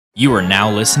You are now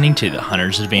listening to the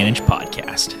Hunter's Advantage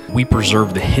podcast. We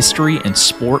preserve the history and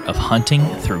sport of hunting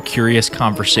through curious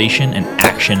conversation and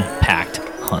action-packed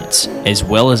hunts, as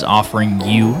well as offering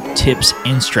you tips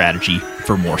and strategy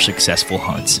for more successful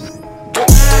hunts.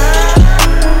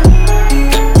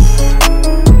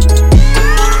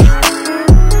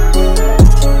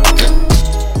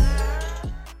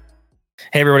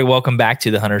 Hey everybody, welcome back to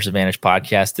the Hunter's Advantage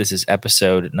podcast. This is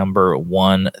episode number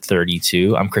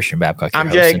 132. I'm Christian Babcock.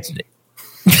 I'm Jake.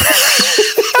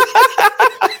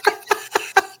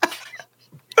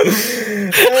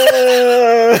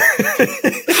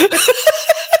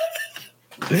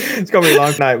 It's gonna be a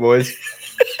long night, boys.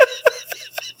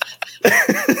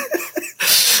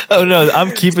 Oh no,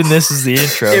 I'm keeping this as the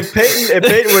intro. If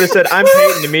Peyton would have said "I'm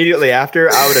Peyton" immediately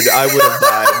after, I would have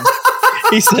died.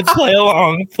 He said, "Play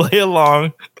along, play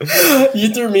along."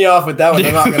 You threw me off with that one.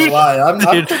 I'm not gonna lie. I'm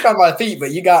quick on my feet,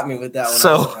 but you got me with that one.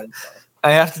 So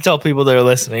I have to tell people that are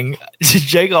listening.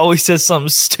 Jake always says something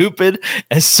stupid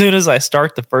as soon as I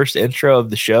start the first intro of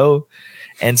the show,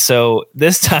 and so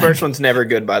this time, first one's never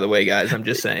good. By the way, guys, I'm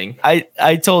just saying.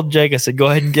 I told Jake, I said, "Go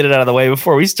ahead and get it out of the way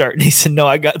before we start," and he said, "No,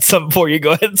 I got something for you.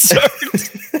 Go ahead and start."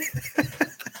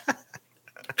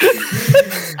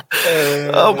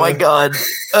 Oh my god.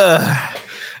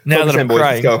 Now that I'm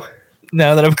crying.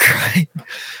 Now that I'm crying.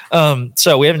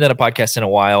 So we haven't done a podcast in a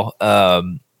while. I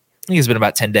think it's been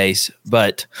about 10 days,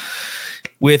 but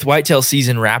with whitetail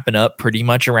season wrapping up pretty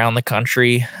much around the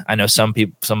country, I know some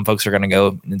folks are going to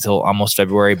go until almost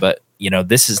February, but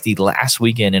this is the last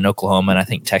weekend in Oklahoma, and I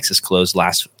think Texas closed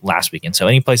last weekend. So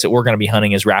any place that we're going to be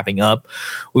hunting is wrapping up.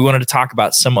 We wanted to talk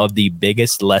about some of the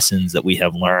biggest lessons that we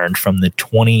have learned from the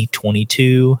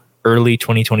 2022 early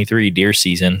 2023 deer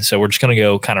season. So we're just going to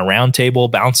go kind of round table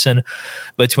bouncing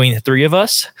between the three of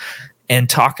us and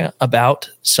talk about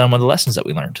some of the lessons that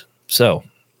we learned. So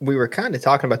we were kind of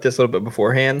talking about this a little bit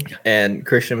beforehand, and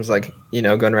Christian was like,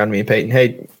 going around me and Peyton,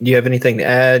 "Hey, do you have anything to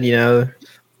add? Yada,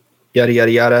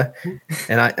 yada, yada."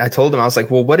 And I told him, I was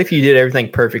like, "Well, what if you did everything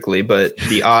perfectly, but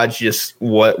the odds just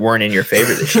weren't in your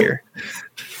favor this year?"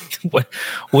 What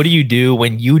do you do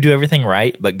when you do everything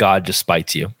right, but God just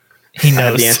spites you? He knows. I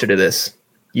have the answer to this.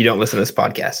 You don't listen to this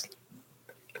podcast.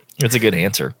 It's a good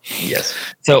answer. Yes.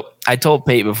 So I told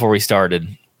Pate before we started,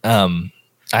 I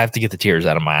have to get the tears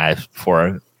out of my eyes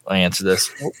before I answer this.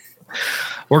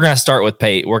 We're going to start with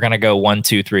Pate. We're going to go 1,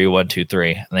 2, 3, 1, 2,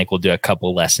 3. I think we'll do a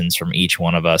couple lessons from each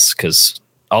one of us, because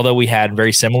although we had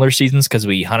very similar seasons because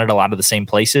we hunted a lot of the same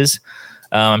places,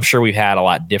 I'm sure we've had a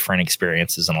lot different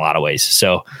experiences in a lot of ways.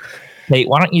 So Pate,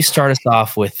 why don't you start us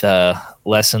off with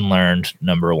lesson learned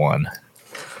number 1?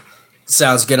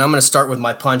 Sounds good. I'm going to start with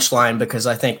my punchline because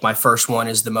I think my first one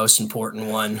is the most important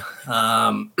one.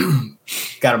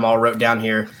 Got them all wrote down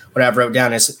here. What I've wrote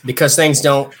down is because things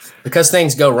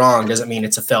go wrong doesn't mean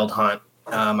it's a failed hunt.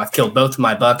 I've killed both of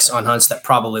my bucks on hunts that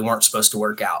probably weren't supposed to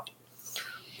work out.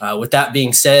 With that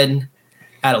being said,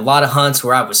 I had a lot of hunts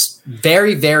where I was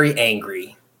very, very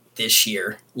angry this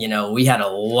year. We had a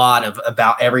lot of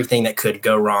about everything that could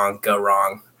go wrong.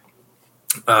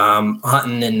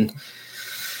 Hunting in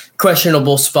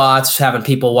questionable spots, having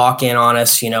people walk in on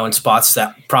us, in spots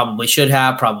that probably shouldn't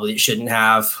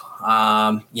have.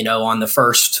 On the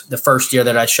first year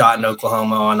that I shot in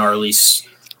Oklahoma on our lease,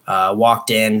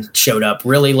 walked in, showed up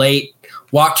really late,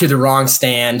 walked to the wrong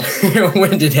stand,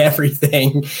 winded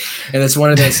everything. And it's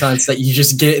one of those hunts that you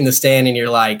just get in the stand and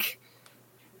you're like,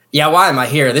 yeah, why am I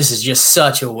here? This is just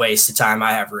such a waste of time.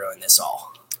 I have ruined this all.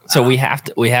 So we have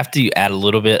to add a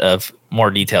little bit of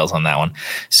more details on that one.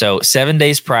 So 7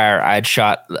 days prior, I'd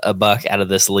shot a buck out of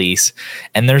this lease,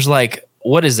 and there's like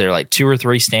 2 or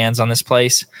 3 stands on this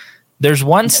place. There's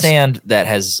one stand that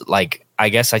has I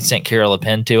guess I sent Carol a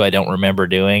pin to. I don't remember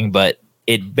doing, but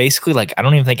it basically I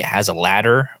don't even think it has a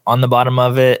ladder on the bottom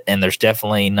of it, and there's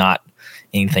definitely not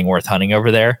anything worth hunting over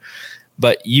there.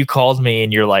 But you called me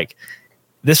and you're like,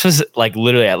 this was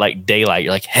literally at daylight.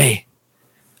 You're like, "Hey,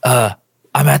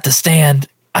 I'm at the stand.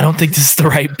 I don't think this is the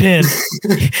right pin."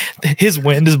 His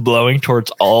wind is blowing towards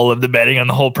all of the bedding on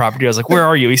the whole property. I was like, "Where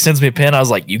are you?" He sends me a pin. I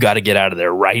was like, "You got to get out of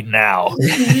there right now."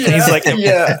 Yeah. He's like,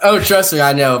 "Yeah." Oh, trust me,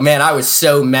 I know, man. I was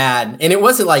so mad, and it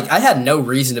wasn't I had no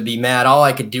reason to be mad. All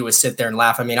I could do was sit there and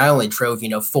laugh. I mean, I only drove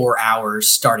 4 hours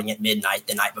starting at midnight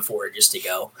the night before just to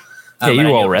go. Yeah, you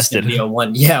were well rested.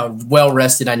 Well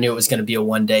rested. I knew it was going to be a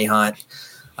 1-day hunt.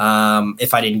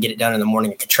 If I didn't get it done in the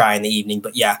morning, I could try in the evening.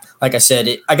 But yeah, like I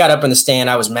said, I got up in the stand.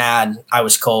 I was mad. I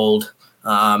was cold.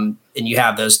 And you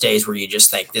have those days where you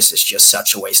just think this is just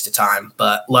such a waste of time.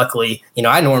 But luckily,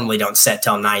 I normally don't set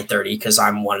till 9:30 because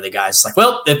I'm one of the guys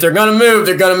well, if they're going to move,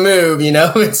 they're going to move.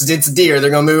 It's deer. They're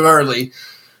going to move early.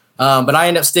 But I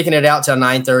ended up sticking it out till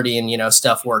 9:30, and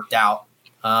stuff worked out.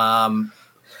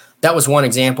 That was one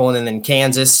example. And then in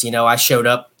Kansas, I showed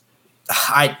up.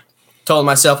 I told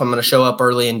myself I'm going to show up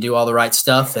early and do all the right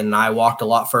stuff, and I walked a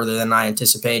lot further than I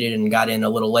anticipated and got in a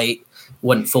little late.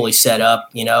 Wasn't fully set up,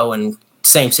 and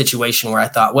same situation where I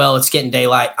thought, well, it's getting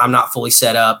daylight. I'm not fully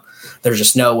set up. There's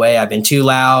just no way. I've been too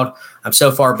loud. I'm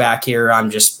so far back here. I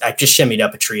just shimmied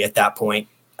up a tree at that point.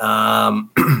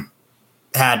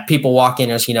 Had people walk in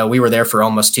us, we were there for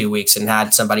almost 2 weeks and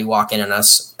had somebody walk in on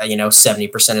us,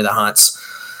 70% of the hunts.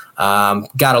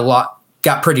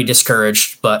 Got pretty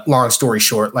discouraged, but long story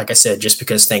short, like I said, just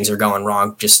because things are going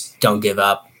wrong, just don't give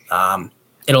up.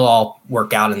 It'll all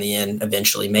work out in the end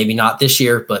eventually. Maybe not this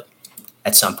year, but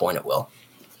at some point it will.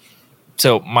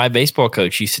 So my baseball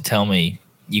coach used to tell me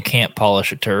you can't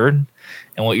polish a turd.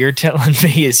 And what you're telling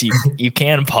me is you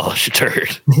can polish a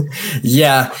turd.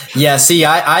 Yeah. See,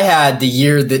 I had the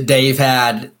year that Dave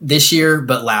had this year,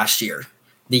 but last year,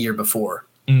 the year before.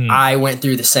 I went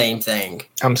through the same thing.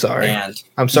 I'm sorry. And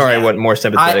I wasn't more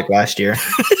sympathetic last year.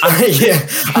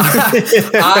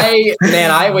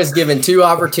 I was given 2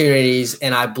 opportunities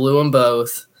and I blew them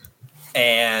both.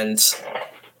 And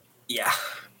yeah,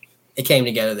 it came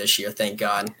together this year. Thank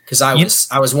God. Cause I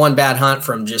was one bad hunt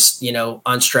from just,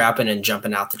 unstrapping and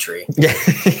jumping out the tree.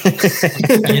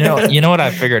 You know what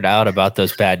I figured out about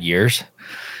those bad years?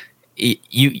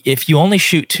 If you only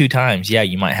shoot 2 times,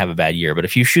 you might have a bad year. But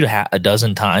if you shoot a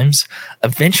dozen times,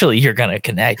 eventually you're going to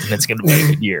connect and it's going to be a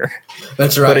good year.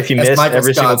 That's right. But if you miss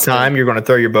every single time, you're going to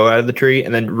throw your bow out of the tree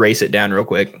and then race it down real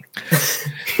quick.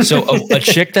 So a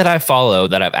chick that I follow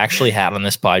that I've actually had on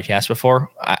this podcast before,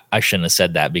 I shouldn't have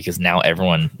said that because now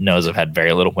everyone knows I've had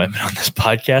very little women on this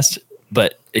podcast.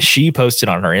 But she posted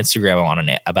on her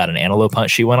Instagram about an antelope hunt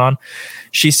she went on.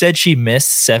 She said she missed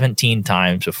 17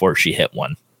 times before she hit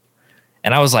one.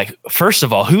 And I was like, first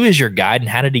of all, who is your guide and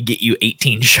how did he get you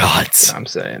 18 shots? I'm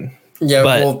saying. Yeah,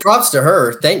 well, props to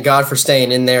her. Thank God for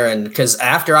staying in there. And because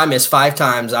after I missed 5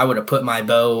 times, I would have put my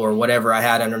bow or whatever I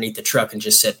had underneath the truck and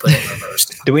just said, put it in reverse.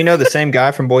 Do we know the same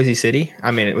guy from Boise City?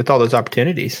 I mean, with all those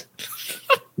opportunities.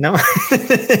 No,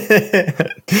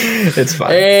 it's fine.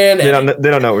 They don't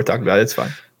know what we're talking about. It's fine.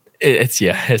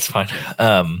 It's fine.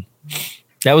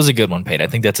 That was a good one, Pate. I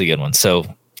think that's a good one. So,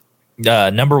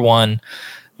 number 1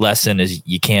 lesson is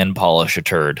you can polish a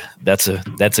turd. That's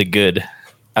a good.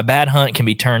 A bad hunt can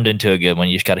be turned into a good one.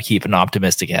 You just got to keep an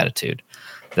optimistic attitude.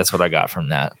 That's what I got from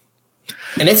that.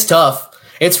 And it's tough.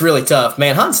 It's really tough,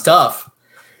 man. Hunt's tough.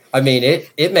 I mean,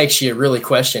 it makes you really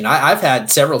question. I've had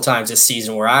several times this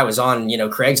season where I was on,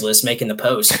 Craigslist making the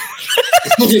post.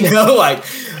 I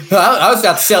was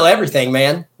about to sell everything,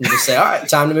 man. And just say, all right,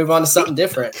 time to move on to something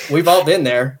different. We've all been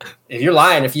there. If you're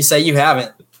lying, if you say you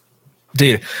haven't.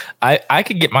 Dude, I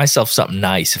could get myself something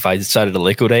nice if I decided to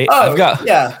liquidate.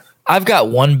 Oh, I've got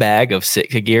 1 bag of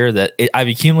Sitka gear that I've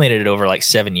accumulated it over like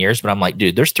 7 years, but I'm like,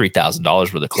 dude, there's $3,000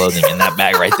 worth of clothing in that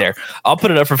bag right there. I'll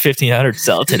put it up for $1,500 to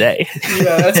sell it today.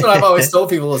 Yeah, that's what I've always told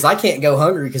people is I can't go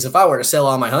hungry because if I were to sell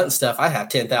all my hunting stuff, I have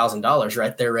 $10,000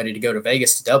 right there ready to go to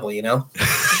Vegas to double,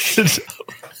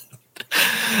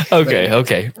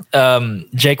 Okay.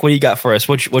 Jake, what do you got for us?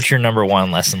 What's your number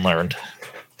 1 lesson learned?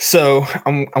 So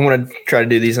I'm going to try to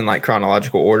do these in like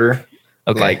chronological order,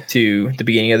 like to the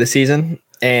beginning of the season.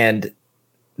 And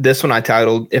this one I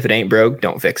titled, If It Ain't Broke,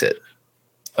 Don't Fix It.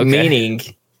 Okay. Meaning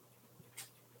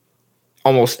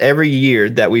almost every year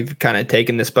that we've kind of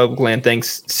taken this public land thing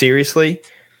seriously,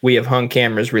 we have hung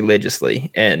cameras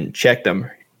religiously and checked them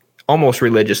almost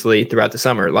religiously throughout the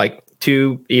summer, like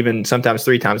 2, even sometimes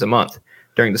 3 times a month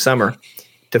during the summer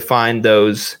to find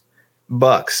those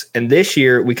bucks. And this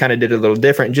year we kind of did a little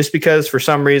different just because for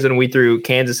some reason we threw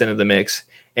Kansas into the mix.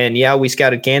 And we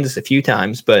scouted Kansas a few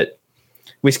times, but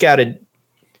we scouted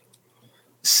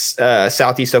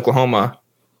Southeast Oklahoma.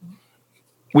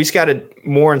 We scouted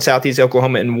more in Southeast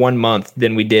Oklahoma in 1 month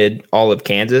than we did all of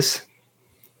Kansas,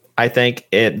 I think,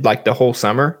 like the whole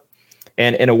summer.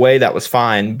 And in a way that was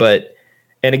fine.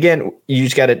 And again, you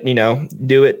just got to,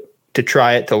 do it to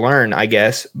try it, to learn, I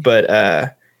guess. But,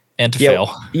 and to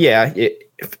fail. Yeah.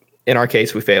 In our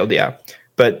case, we failed. Yeah.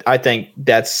 But I think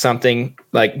that's something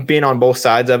like being on both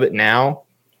sides of it now.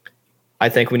 I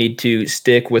think we need to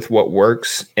stick with what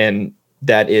works. And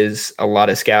that is a lot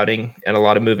of scouting and a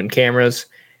lot of moving cameras.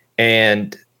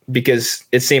 And because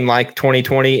it seemed like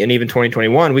 2020 and even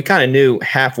 2021, we kind of knew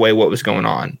halfway what was going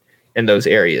on in those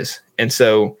areas. And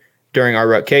so during our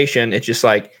rotation, it's just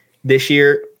like this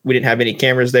year, we didn't have any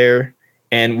cameras there.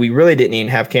 And we really didn't even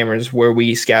have cameras where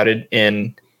we scouted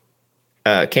in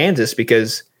Kansas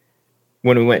because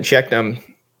when we went and checked them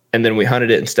and then we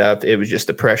hunted it and stuff, it was just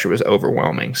the pressure was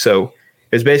overwhelming. So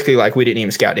It was basically like we didn't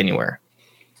even scout anywhere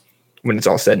when it's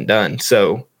all said and done.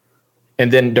 So,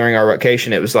 and then during our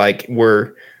rotation, it was like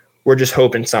we're just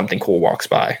hoping something cool walks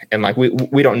by, and like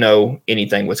we don't know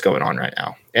anything what's going on right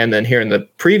now. And then here in the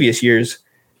previous years,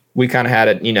 we kind of had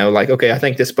it, like, okay, I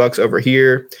think this buck's over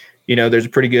here. There was a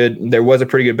pretty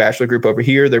good bachelor group over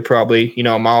here. They're probably,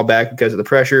 a mile back because of the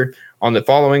pressure on the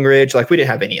following ridge. Like we didn't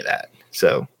have any of that.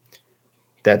 So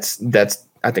that's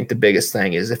I think the biggest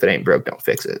thing is if it ain't broke, don't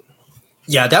fix it.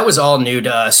 Yeah, that was all new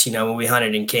to us, when we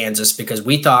hunted in Kansas, because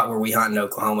we thought where we hunt in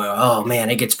Oklahoma, oh man,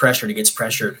 it gets pressured.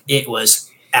 It was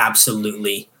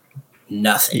absolutely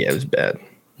nothing. Yeah, it was bad.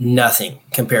 Nothing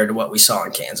compared to what we saw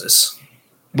in Kansas.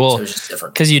 Well, so it was just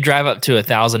different. Because you drive up to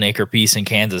 1,000-acre piece in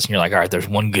Kansas and you're like, all right, there's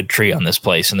one good tree on this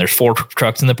place and there's 4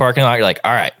 trucks in the parking lot. You're like,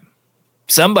 all right,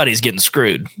 somebody's getting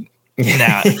screwed.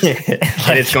 Now,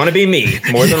 and it's going to be me,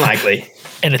 more than likely.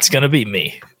 And it's going to be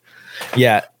me.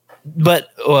 Yeah. But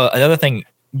another thing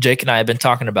Jake and I have been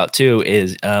talking about too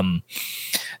is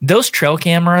those trail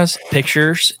cameras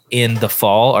pictures in the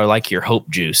fall are like your hope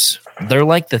juice. They're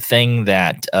like the thing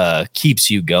that keeps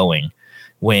you going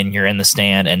when you're in the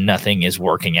stand and nothing is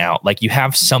working out. Like you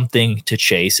have something to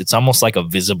chase. It's almost like a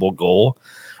visible goal.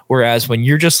 Whereas when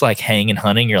you're just like hanging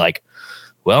hunting, you're like,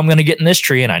 well, I'm going to get in this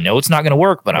tree and I know it's not going to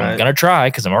work, but I'm going to try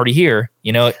because I'm already here.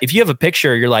 If you have a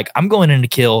picture, you're like, I'm going in to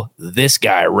kill this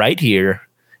guy right here.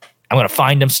 I'm going to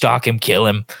find him, stalk him, kill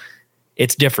him.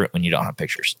 It's different when you don't have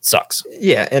pictures. It sucks.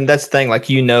 Yeah. And that's the thing. Like,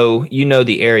 you know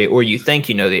the area, or you think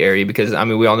you know the area, because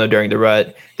we all know during the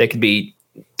rut, that could be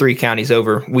 3 counties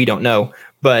over. We don't know.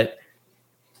 But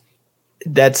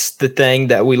that's the thing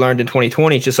that we learned in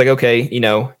 2020. It's just like, okay,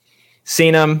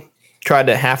 seen them, tried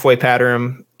to halfway pattern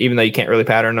them, even though you can't really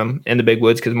pattern them in the big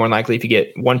woods, because more than likely if you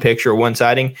get one picture or one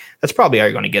sighting, that's probably all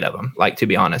you're going to get of them, like, to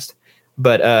be honest.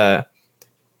 But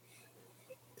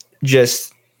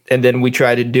and then we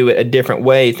try to do it a different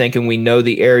way, thinking we know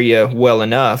the area well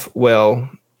enough. Well,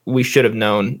 we should have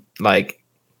known, like,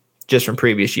 just from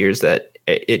previous years that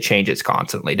it changes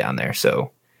constantly down there. So,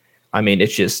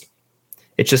 it's just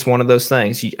one of those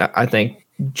things. I think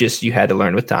just you had to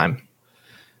learn with time.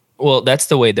 Well, that's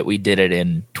the way that we did it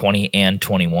in 20 and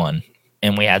 21,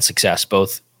 and we had success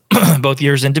both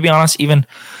years. And to be honest, even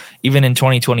in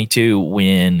 2022,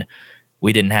 when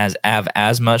we didn't have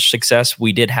as much success,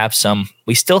 we did have some.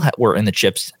 We still were in the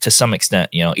chips to some extent.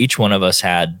 Each one of us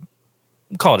had,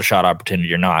 call it a shot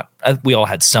opportunity or not. We all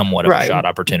had somewhat of a shot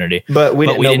opportunity, but we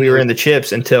didn't know we were in the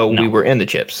chips until we were in the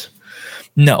chips.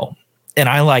 No. And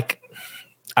I like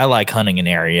hunting an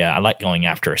area. I like going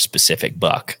after a specific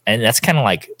buck. And that's kind of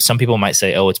like, some people might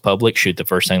say, oh, it's public, shoot the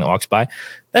first thing that walks by.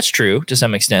 That's true to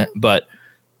some extent. But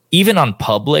even on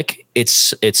public,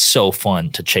 it's so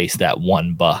fun to chase that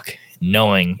one buck,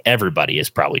 knowing everybody is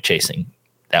probably chasing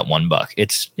that one buck.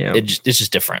 It's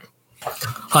just different.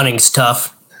 Hunting's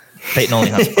tough. Peyton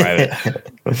only hunts private.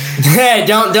 Hey,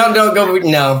 don't go.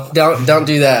 No, don't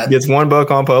do that. Gets one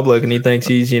buck on public and he thinks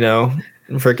he's,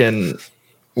 freaking,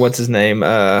 what's his name?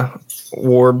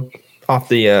 Ward off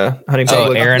the hunting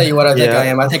public. Aaron. I'll tell you what I think I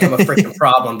am. I think I'm a freaking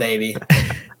problem, baby.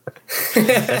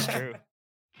 That's true.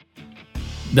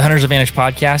 The Hunter's Advantage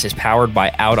podcast is powered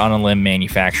by Out on a Limb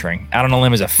Manufacturing. Out on a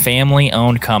Limb is a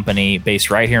family-owned company based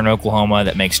right here in Oklahoma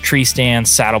that makes tree stands,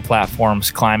 saddle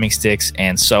platforms, climbing sticks,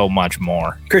 and so much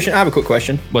more. Christian, I have a quick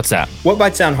question. What's that? What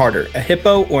bites sound harder, a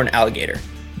hippo or an alligator?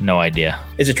 No idea.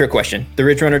 It's a trick question. The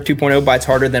Ridge Runner 2.0 bites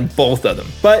harder than both of them.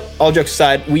 But all jokes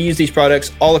aside, we use these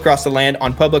products all across the land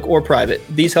on public or private.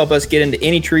 These help us get into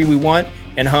any tree we want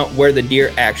and hunt where the deer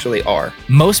actually are.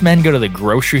 Most men go to the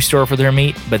grocery store for their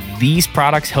meat, but these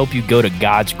products help you go to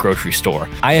God's grocery store.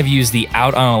 I have used the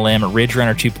Out on a Limb Ridge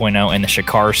Runner 2.0 and the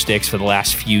Shakar sticks for the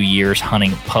last few years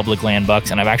hunting public land bucks,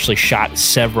 and I've actually shot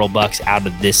several bucks out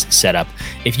of this setup.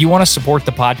 If you want to support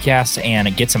the podcast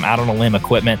and get some Out on a Limb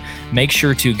equipment, make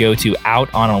sure to go to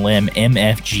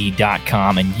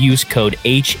outonalimbmfg.com and use code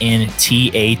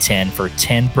HNTA10 for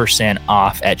 10%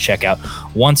 off at checkout.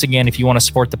 Once again, if you want to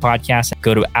support the podcast,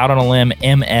 go to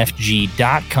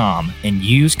outonalimbmfg.com and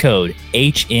use code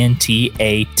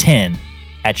HNTA10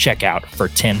 at checkout for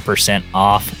 10%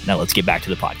 off. Now let's get back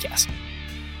to the podcast.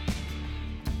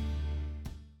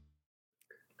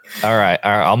 All right.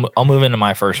 I'll move into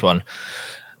my first one.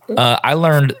 I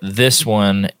learned this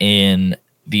one in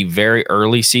the very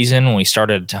early season when we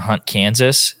started to hunt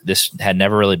Kansas. This had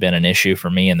never really been an issue for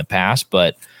me in the past,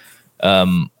 but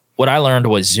what I learned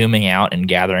was zooming out and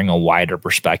gathering a wider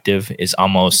perspective is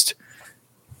almost,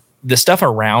 the stuff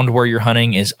around where you're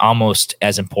hunting is almost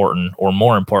as important or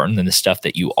more important than the stuff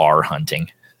that you are hunting.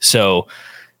 So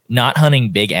not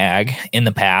hunting big ag in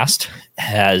the past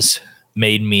has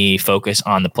made me focus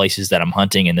on the places that I'm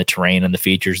hunting and the terrain and the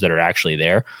features that are actually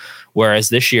there. Whereas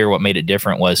this year, what made it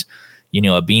different was,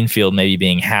 a bean field maybe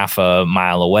being half a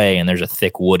mile away and there's a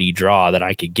thick woody draw that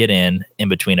I could get in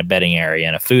between a bedding area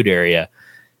and a food area,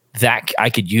 that I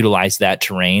could utilize that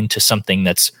terrain to something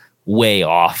that's way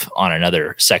off on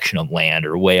another section of land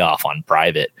or way off on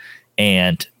private.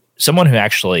 And someone who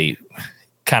actually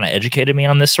kind of educated me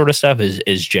on this sort of stuff is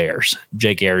Ayers.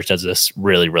 Jake Ayers does this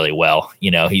really, really well.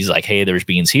 He's like, hey, there's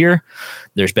beans here,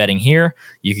 there's bedding here.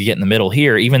 You could get in the middle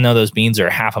here, even though those beans are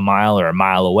half a mile or a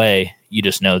mile away. You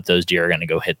just know that those deer are going to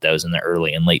go hit those in the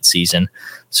early and late season.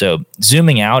 So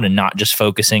zooming out and not just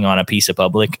focusing on a piece of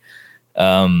public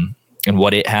and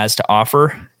what it has to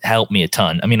offer helped me a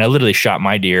ton. I mean, I literally shot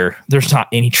my deer. There's not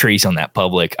any trees on that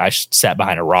public. I sat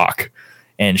behind a rock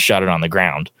and shot it on the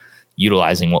ground,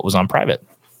 utilizing what was on private.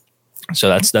 So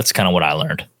that's kind of what I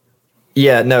learned.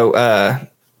 Yeah, no.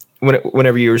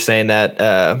 Whenever you were saying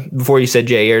that, before you said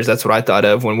Jay Ayers, that's what I thought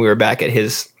of when we were back at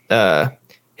his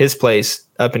place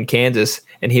up in Kansas,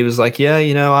 and he was like, "Yeah,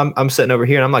 I'm sitting over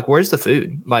here," and I'm like, "Where's the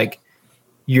food?" Like,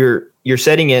 you're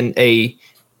setting in a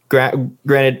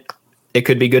granted, it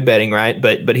could be good bedding, right?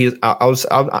 But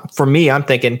for me, I'm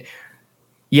thinking,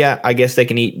 yeah, I guess they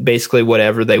can eat basically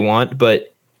whatever they want,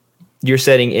 but you're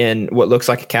setting in what looks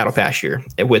like a cattle pasture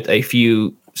with a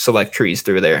few select trees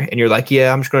through there. And you're like,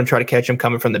 yeah, I'm just going to try to catch them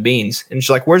coming from the beans. And she's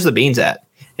like, where's the beans at?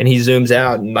 And he zooms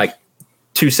out and like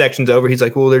 2 sections over, he's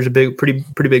like, well, there's a pretty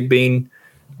big bean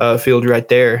field right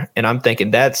there. And I'm thinking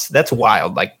that's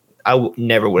wild. Like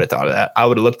never would have thought of that. I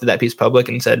would have looked at that piece of public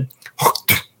and said,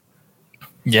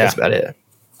 yeah, that's about it.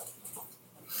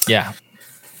 Yeah.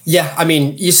 Yeah. I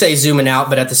mean, you say zooming out,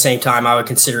 but at the same time, I would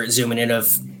consider it zooming in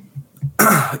of,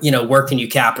 where can you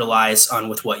capitalize on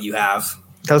with what you have?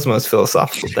 That was the most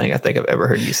philosophical thing I think I've ever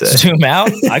heard you say. Zoom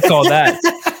out? I call that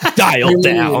dialed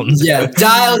down. Yeah,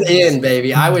 dialed in,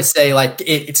 baby. I would say like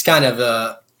it's kind of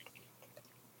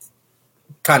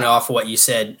off of what you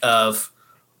said of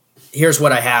here's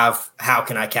what I have. How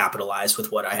can I capitalize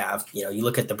with what I have? You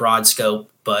look at the broad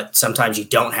scope, but sometimes you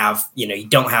don't have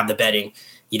the bedding,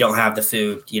 you don't have the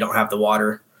food, you don't have the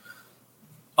water,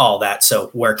 all that. So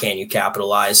where can you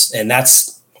capitalize? And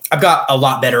I've got a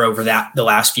lot better over that the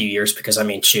last few years because I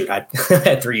mean, shoot,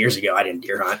 3 years ago, I didn't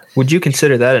deer hunt. Would you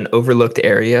consider that an overlooked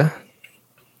area?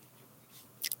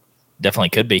 Definitely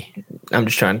could be. I'm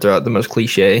just trying to throw out the most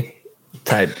cliche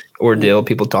type ordeal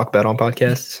people talk about on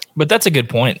podcasts. But that's a good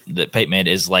point that Pate made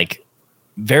is like,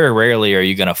 very rarely are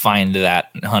you going to find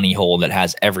that honey hole that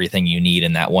has everything you need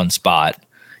in that one spot.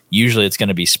 Usually it's going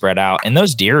to be spread out. And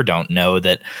those deer don't know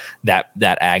that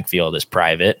ag field is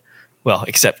private. Well,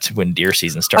 except when deer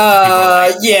season starts.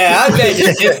 Yeah, I beg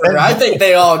to differ. I think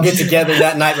they all get together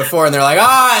that night before and they're like, all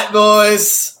right,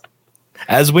 boys.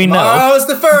 As we tomorrow's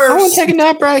know. the first. I want to take a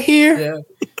nap right here.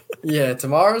 Yeah,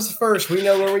 tomorrow's the first. We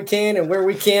know where we can and where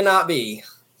we cannot be.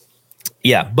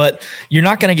 Yeah, but you're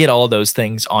not going to get all of those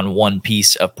things on one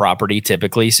piece of property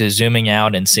typically. So zooming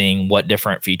out and seeing what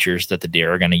different features that the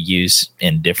deer are going to use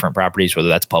in different properties, whether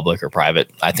that's public or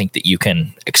private, I think that you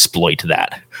can exploit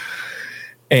that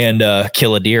and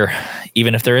kill a deer,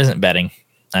 even if there isn't bedding.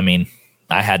 I mean,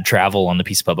 I had travel on the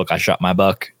piece of public. I shot my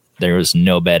buck. There was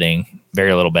no bedding,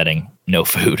 very little bedding, no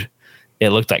food.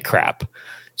 It looked like crap.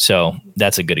 So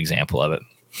that's a good example of it.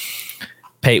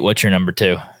 Pate, what's your number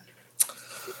 2?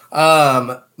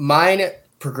 Mine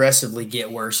progressively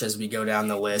get worse as we go down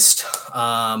the list.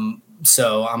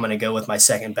 So I'm going to go with my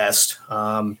second best.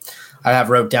 I have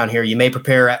wrote down here, you may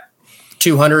prepare at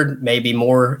 200, maybe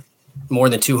more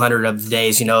than 200 of the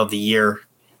days, of the year,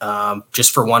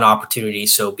 just for one opportunity.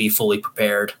 So be fully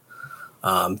prepared.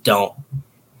 Don't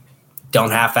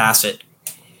half-ass it.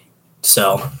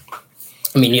 So,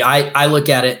 I mean, I look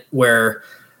at it where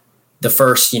the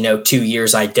first, 2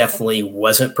 years, I definitely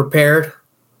wasn't prepared.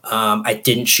 I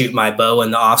didn't shoot my bow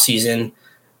in the off season.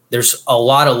 There's a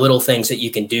lot of little things that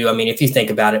you can do. I mean, if you think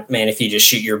about it, man, if you just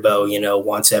shoot your bow,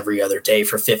 once every other day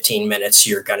for 15 minutes,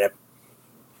 you're going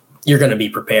to be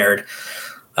prepared.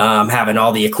 Having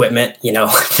all the equipment,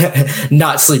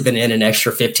 not sleeping in an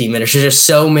extra 15 minutes. There's just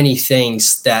so many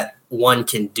things that one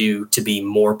can do to be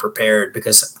more prepared,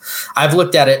 because I've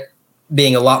looked at it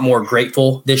being a lot more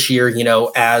grateful this year,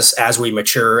 as we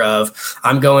mature of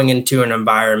I'm going into an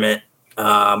environment,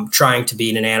 trying to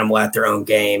beat an animal at their own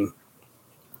game.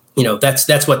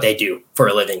 That's what they do for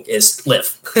a living is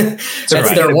live. That's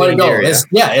right. Their one goal is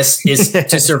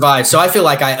to survive. So I feel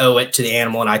like I owe it to the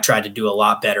animal, and I tried to do a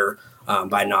lot better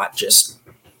by not just,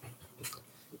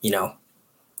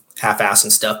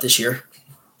 half-assing stuff this year.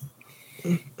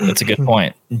 That's a good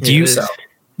point. Do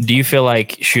Do you feel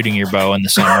like shooting your bow in the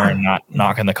summer and not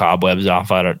knocking the cobwebs off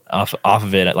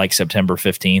of it at like September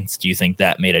 15th? Do you think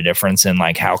that made a difference in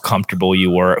like how comfortable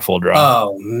you were at full draw?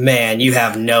 Oh man, you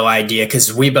have no idea,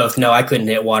 because we both know I couldn't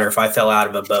hit water if I fell out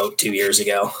of a boat 2 years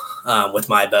ago with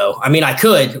my bow. I mean, I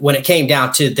could when it came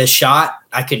down to this shot.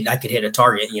 I could hit a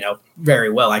target,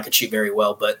 very well. I could shoot very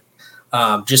well, but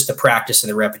just the practice and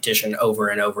the repetition over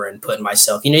and over and putting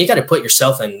myself, you got to put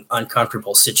yourself in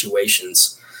uncomfortable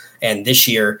situations. And this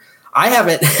year, I have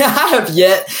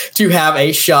yet to have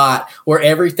a shot where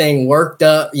everything worked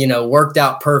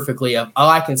out perfectly.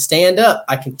 I can stand up,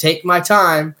 I can take my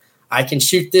time, I can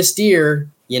shoot this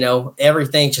deer.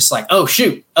 Everything just like, oh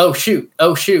shoot,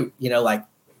 like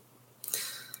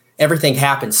everything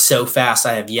happens so fast.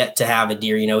 I have yet to have a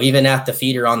deer, even at the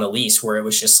feeder on the lease, where it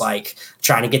was just like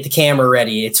trying to get the camera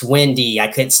ready. It's windy, I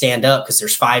couldn't stand up because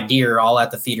there's 5 deer all at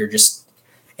the feeder.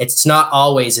 It's not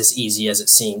always as easy as it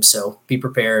seems. So be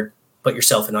prepared, put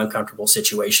yourself in uncomfortable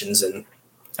situations, and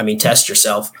test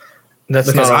yourself.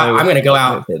 That's because not I'm going to go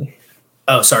out.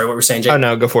 Oh, sorry. What were you saying, Jake? Oh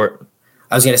no, go for it.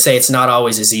 I was going to say, it's not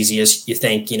always as easy as you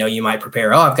think. You might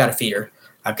prepare. Oh, I've got a feeder,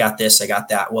 I've got this, I got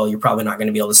that. Well, you're probably not going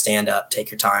to be able to stand up,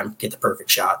 take your time, get the perfect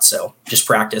shot. So just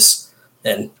practice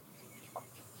and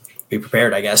be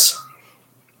prepared, I guess.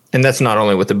 And that's not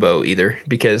only with the bow either,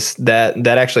 because that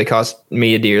actually cost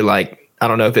me a deer, like, I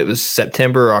don't know if it was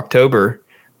September or October,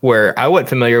 where I wasn't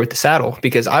familiar with the saddle,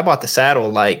 because I bought the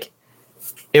saddle like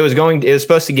it was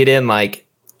supposed to get in like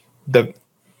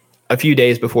a few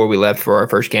days before we left for our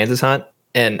first Kansas hunt.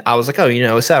 And I was like, oh,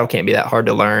 a saddle can't be that hard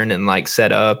to learn and like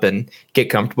set up and get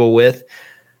comfortable with.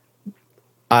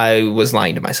 I was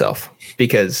lying to myself,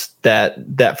 because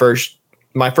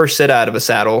my first set out of a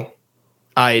saddle,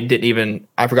 I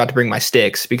forgot to bring my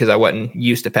sticks because I wasn't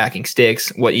used to packing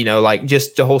sticks. Like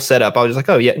just the whole setup. I was just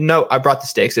like, oh yeah, no, I brought the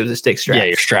sticks. It was a stick strap. Yeah,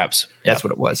 your straps. That's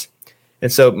what it was.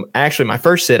 And so actually my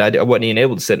first sit, I wasn't even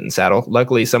able to sit in the saddle.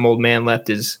 Luckily, some old man left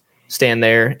his stand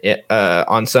there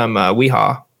on some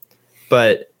weehaw.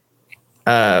 But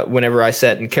whenever I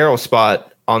sat in Carol's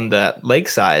spot on the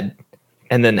lakeside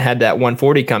and then had that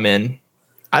 140 come in,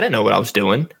 I didn't know what I was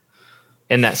doing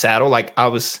in that saddle. Like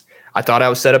I thought I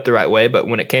was set up the right way, but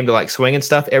when it came to like swinging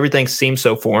stuff, everything seemed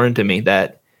so foreign to me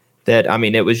that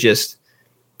it was just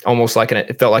almost like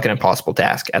it felt like an impossible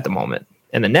task at the moment.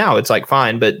 And then now it's like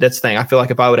fine, but that's the thing. I feel like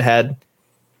if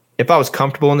I was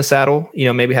comfortable in the saddle,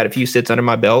 maybe had a few sits under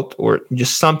my belt or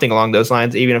just something along those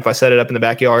lines, even if I set it up in the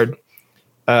backyard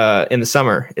in the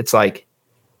summer, it's like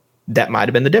that might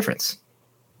have been the difference.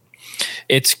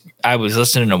 I was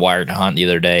listening to Wired to Hunt the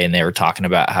other day, and they were talking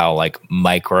about how like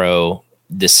micro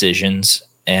decisions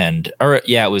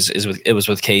it was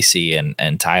with Casey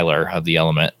and Tyler of The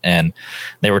Element, and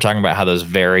they were talking about how those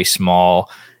very small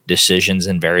decisions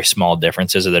and very small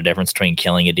differences are the difference between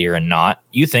killing a deer and not.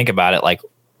 You think about it, like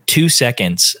 2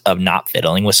 seconds of not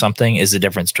fiddling with something is the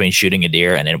difference between shooting a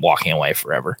deer and then walking away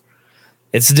forever.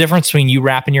 It's the difference between you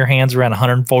wrapping your hands around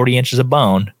 140 inches of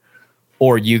bone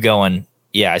or you going,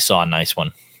 yeah, I saw a nice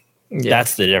one. Yeah.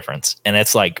 That's the difference. And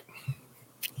it's like,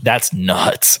 that's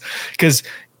nuts. Because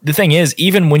the thing is,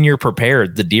 even when you're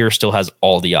prepared, the deer still has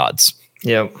all the odds.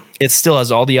 Yeah. It still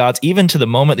has all the odds. Even to the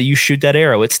moment that you shoot that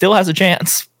arrow, it still has a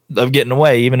chance of getting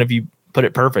away, even if you put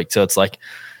it perfect. So it's like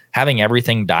having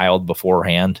everything dialed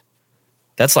beforehand.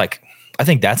 I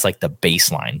think that's like the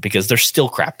baseline, because there's still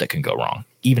crap that can go wrong,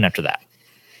 even after that.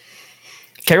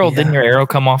 Carol, Didn't your arrow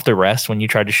come off the rest when you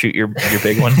tried to shoot your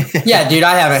big one? Yeah, dude,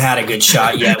 I haven't had a good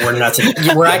shot yet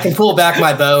where I can pull back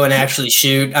my bow and actually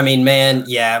shoot. I mean, man,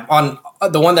 yeah. On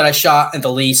the one that I shot at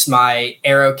the lease, my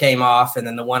arrow came off, and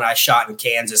then the one I shot in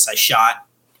Kansas, I shot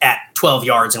at 12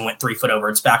 yards and went 3 foot over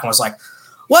its back and was like,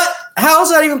 what? How is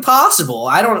that even possible?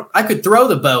 I could throw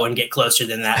the bow and get closer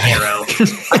than that arrow.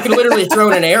 I could literally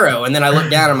throw an arrow, and then I looked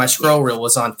down and my scroll reel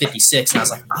was on 56, and I was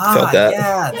like,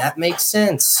 yeah, that makes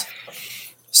sense.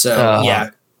 So yeah,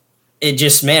 it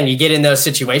just, man, you get in those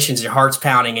situations, your heart's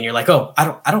pounding, and you're like, oh, I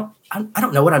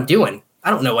don't know what I'm doing. I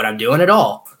don't know what I'm doing at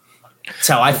all. That's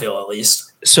how I feel, at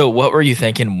least. So what were you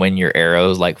thinking when your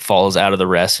arrow like falls out of the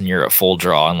rest and you're at full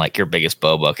draw and like your biggest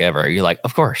bow buck ever? You're like,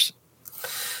 of course.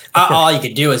 All you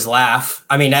could do is laugh.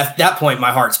 I mean, at that point,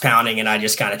 my heart's pounding, and I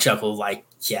just kind of chuckled, like,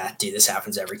 yeah, dude, this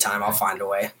happens every time. I'll find a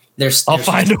way. I'll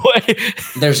find a way.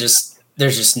 There's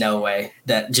just no way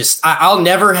that I'll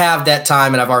never have that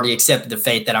time. And I've already accepted the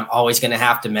fate that I'm always going to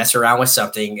have to mess around with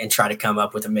something and try to come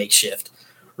up with a makeshift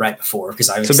right before because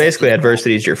I. So basically,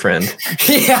 adversity is your friend.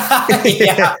 yeah.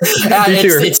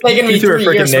 It's taken me 3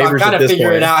 years, so I'm kind of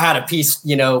figuring out how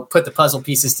to put the puzzle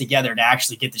pieces together to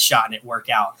actually get the shot and it work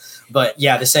out. But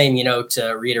yeah, the same,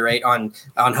 to reiterate on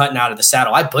hunting out of the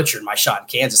saddle, I butchered my shot in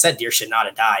Kansas. That deer should not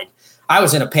have died. I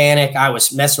was in a panic. I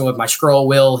was messing with my scroll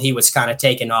wheel. He was kind of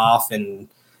taking off and,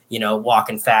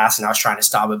 walking fast, and I was trying to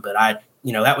stop it. But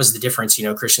that was the difference,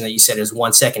 Christian, that you said is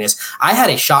 1 second is I had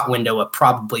a shot window of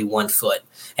probably 1 foot,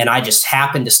 and I just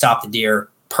happened to stop the deer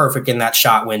perfect in that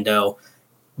shot window.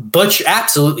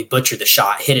 Absolutely butchered the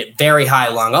shot, hit it very high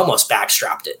lung, almost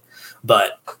backstrapped it.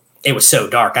 But it was so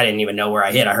dark, I didn't even know where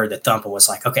I hit. I heard the thump and was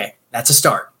like, okay, that's a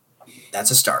start.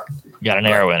 Got an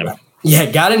arrow in him.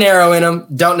 Yeah, got an arrow in him.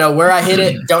 Don't know where I hit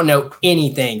it. Don't know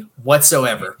anything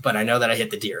whatsoever, but I know that I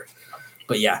hit the deer.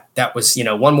 But yeah, that was,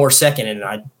 1 more second and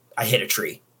I hit a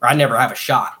tree. Or I never have a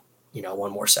shot,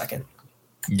 1 more second.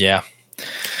 Yeah,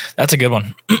 that's a good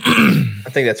one. I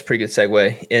think that's a pretty good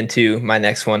segue into my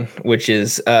next one, which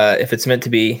is if it's meant to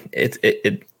be,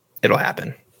 it'll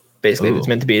happen. Basically, If it's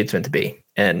meant to be, it's meant to be.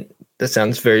 And that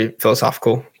sounds very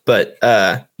philosophical. But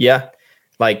yeah,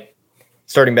 like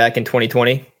starting back in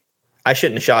 2020, I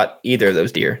shouldn't have shot either of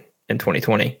those deer in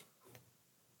 2020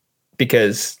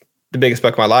 because the biggest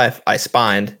buck of my life, I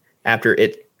spined after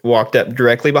it walked up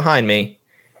directly behind me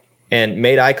and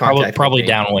made eye contact. Probably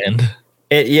downwind.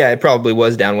 It probably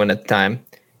was downwind at the time.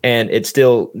 And it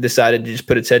still decided to just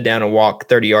put its head down and walk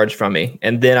 30 yards from me.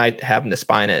 And then I happened to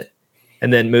spine it.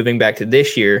 And then moving back to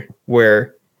this year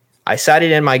where I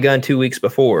sighted in my gun 2 weeks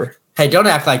before. Hey, don't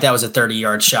act like that was a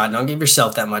 30-yard shot. Don't give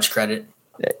yourself that much credit.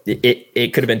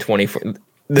 It could have been 24.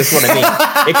 This is what I mean.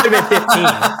 It could have been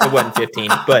 15. It wasn't 15.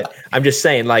 But I'm just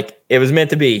saying, like, it was meant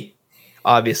to be,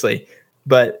 obviously.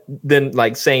 But then,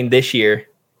 like, saying this year,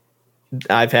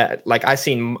 I've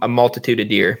seen a multitude of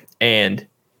deer and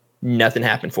nothing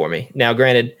happened for me. Now,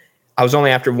 granted, I was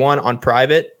only after one on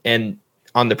private, and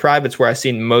on the privates where I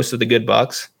seen most of the good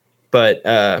bucks. But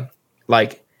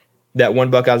like that one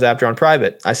buck I was after on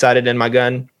private, I sighted in my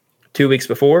gun 2 weeks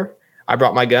before. I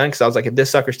brought my gun because I was like, if this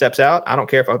sucker steps out, I don't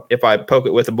care if I poke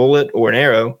it with a bullet or an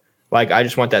arrow. Like, I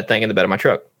just want that thing in the bed of my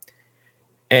truck.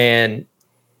 And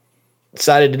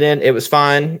sighted it in. It was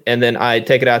fine. And then I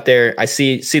take it out there. I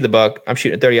see the buck. I'm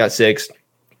shooting at 30-06,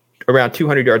 around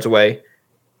 200 yards away.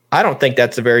 I don't think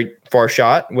that's a very far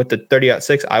shot with the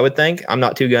 30-06, I would think. I'm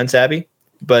not too gun savvy,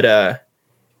 but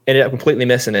ended up completely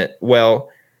missing it. Well,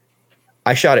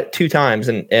 I shot it 2 times,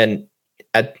 and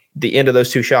at the end of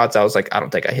those 2 shots, I was like, I don't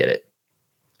think I hit it.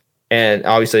 And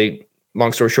obviously,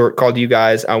 long story short, called you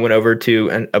guys. I went over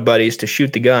to a buddy's to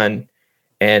shoot the gun,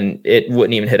 and it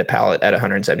wouldn't even hit a pallet at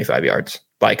 175 yards.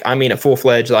 Like, I mean, a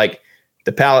full-fledged, like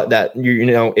the pallet that,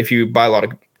 if you buy a lot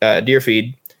of deer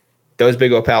feed, those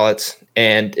big old pallets,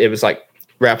 and it was like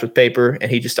wrapped with paper, and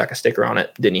he just stuck a sticker on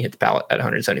it. Didn't he hit the pallet at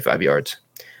 175 yards?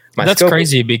 That's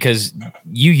crazy because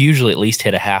you usually at least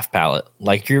hit a half pallet.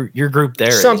 Like your group there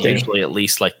is usually at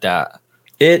least like that.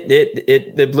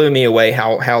 It blew me away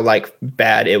how like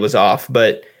bad it was off,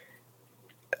 but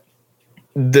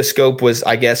the scope was,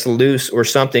 I guess, loose or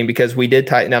something because we did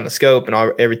tighten down the scope and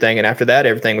everything, and after that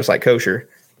everything was like kosher.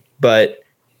 But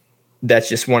that's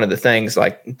just one of the things,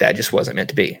 like, that just wasn't meant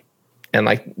to be. And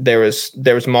like there was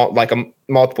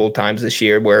multiple times this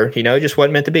year where it just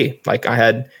wasn't meant to be. Like, I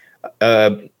had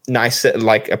a nice,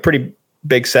 like a pretty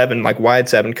big 7, like wide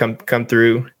 7 come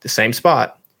through the same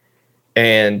spot,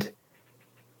 and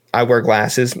I wear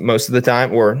glasses most of the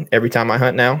time, or every time I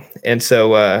hunt now. And so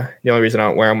the only reason I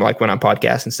don't wear them, like when I'm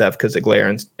podcasting and stuff, because of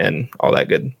glare and all that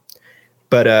good.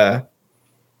 But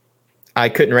I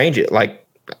couldn't range it. Like,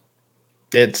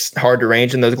 it's hard to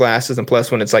range in those glasses, and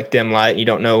plus when it's like dim light, you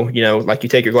don't know, like you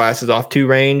take your glasses off to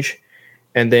range,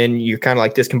 and then you're kind of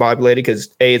like discombobulated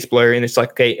because it's blurry, and it's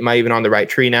like, okay, am I even on the right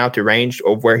tree now to range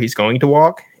of where he's going to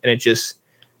walk? And it just,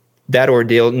 that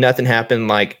ordeal, nothing happened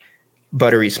like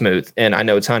buttery smooth. And I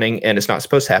know it's hunting and it's not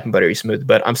supposed to happen buttery smooth,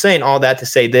 but I'm saying all that to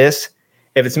say this: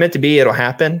 if it's meant to be, it'll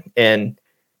happen. And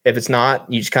if it's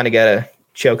not, you just kind of got to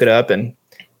choke it up and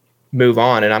move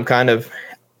on. And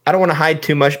I don't want to hide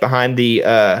too much behind the,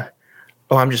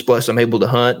 I'm just blessed I'm able to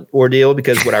hunt ordeal,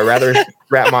 because would I rather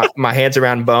wrap my hands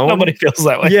around bone? Nobody feels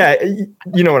that way. Yeah,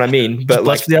 you know what I mean. But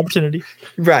blessed for the opportunity.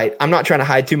 Right. I'm not trying to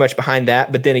hide too much behind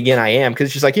that, but then again, I am, because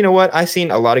it's just like, you know what? I've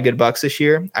seen a lot of good bucks this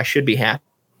year. I should be happy.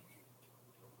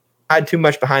 Hide too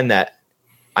much behind that.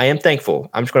 I am thankful.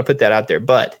 I'm just going to put that out there.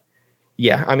 But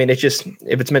yeah, I mean, it's just,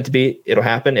 if it's meant to be, it'll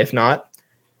happen. If not,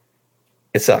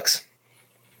 it sucks.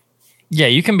 Yeah,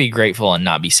 you can be grateful and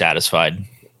not be satisfied.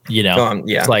 Yeah,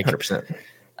 it's like 100%.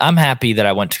 I'm happy that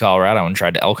I went to Colorado and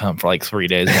tried to elk hunt for like 3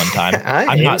 days one time.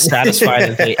 I'm not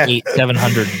satisfied that they ate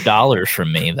 $700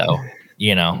 from me, though.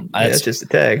 You know, that's just a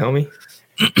tag, homie.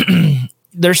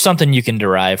 There's something you can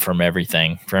derive from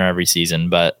everything, from every season,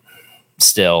 but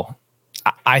still,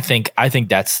 I think I take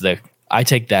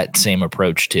that same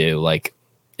approach too. Like,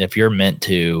 if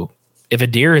a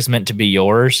deer is meant to be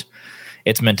yours,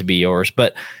 it's meant to be yours.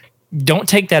 But don't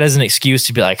take that as an excuse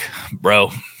to be like, bro,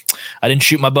 I didn't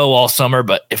shoot my bow all summer,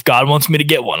 but if God wants me to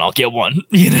get one, I'll get one.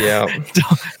 You know? Yeah.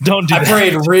 Don't do that. I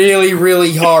prayed really,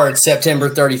 really hard September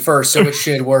 31st, so it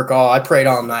should work. I prayed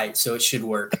all night, so it should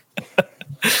work.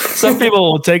 Some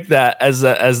people will take that as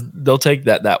they'll take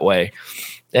that way.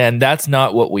 And that's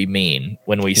not what we mean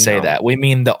when we say that. We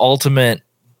mean the ultimate,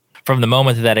 from the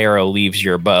moment that arrow leaves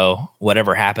your bow,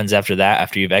 whatever happens after that,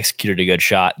 after you've executed a good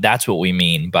shot, that's what we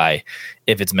mean by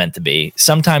if it's meant to be.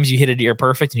 Sometimes you hit a deer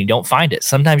perfect and you don't find it.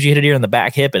 Sometimes you hit a deer in the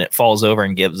back hip and it falls over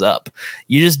and gives up.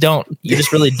 You just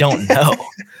really don't know.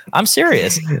 I'm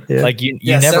serious. Yeah. Like you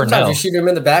never know. Sometimes you shoot him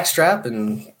in the back strap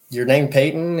and you're named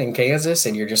Peyton in Kansas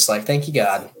and you're just like, thank you,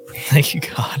 God. Thank you,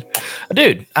 God.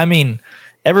 Dude, I mean,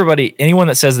 anyone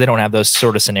that says they don't have those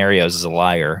sort of scenarios is a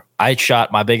liar. I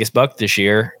shot my biggest buck this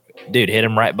year. Dude, hit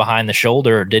him right behind the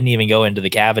shoulder, didn't even go into the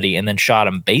cavity, and then shot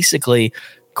him basically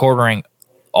quartering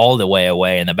all the way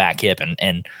away in the back hip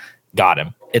and got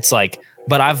him. It's like,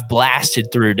 but I've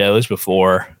blasted through does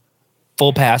before,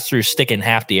 full pass through, sticking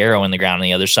half the arrow in the ground on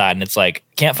the other side, and it's like,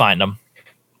 can't find them.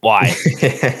 Why?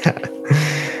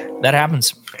 That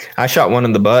happens. I shot one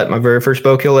in the butt, my very first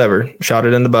bow kill ever. Shot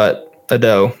it in the butt, a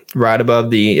doe, right above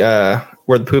the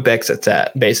where the poop exit's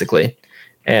at, basically.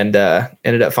 And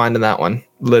ended up finding that one.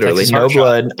 Literally, no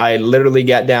blood. Shot. I literally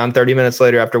got down 30 minutes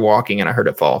later after walking, and I heard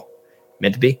it fall.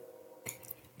 Meant to be.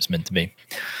 It's meant to be.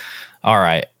 All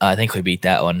right. I think we beat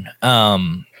that one.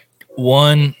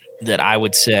 One that I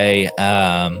would say,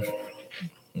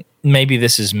 maybe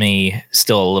this is me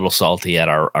still a little salty at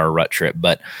our rut trip,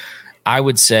 but I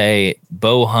would say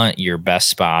bow hunt your best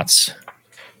spots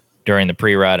during the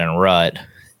pre-rut and rut,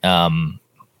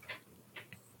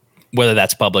 whether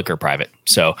that's public or private.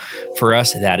 So for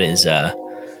us,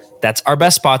 that's our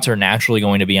best spots are naturally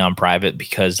going to be on private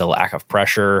because the lack of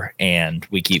pressure, and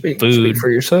we keep food. Speak for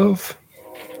yourself.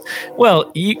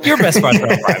 Well, your best spots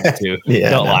are on private too.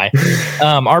 Yeah, don't lie.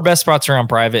 Our best spots are on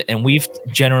private, and we've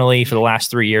generally for the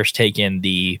last 3 years taken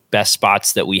the best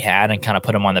spots that we had and kind of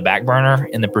put them on the back burner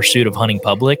in the pursuit of hunting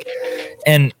public.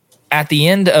 And at the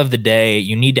end of the day,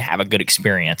 you need to have a good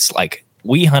experience. Like,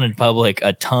 we hunted public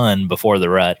a ton before the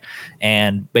rut,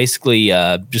 and basically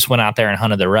just went out there and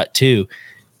hunted the rut too.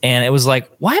 And it was like,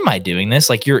 why am I doing this?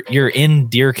 Like, you're in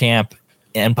deer camp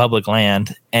in public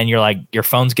land, and you're like, your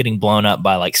phone's getting blown up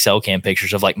by like cell cam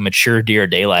pictures of like mature deer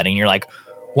daylighting. You're like,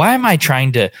 why am I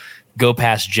trying to go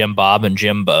past Jim Bob and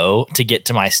Jim Bo to get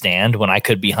to my stand when I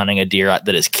could be hunting a deer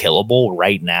that is killable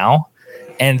right now?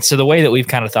 And so the way that we've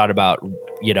kind of thought about,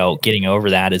 getting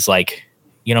over that is like,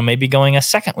 maybe going a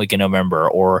second week in November,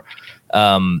 or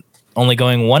only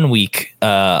going 1 week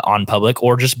on public,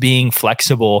 or just being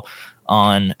flexible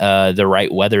on the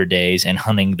right weather days and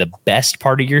hunting the best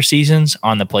part of your seasons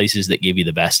on the places that give you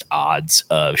the best odds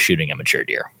of shooting a mature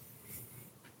deer.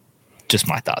 Just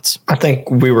my thoughts. I think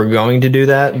we were going to do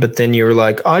that, but then you were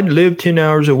like, I live 10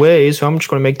 hours away, so I'm just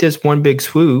going to make this one big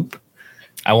swoop.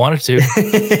 I wanted to.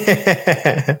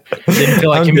 Didn't feel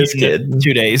like commuting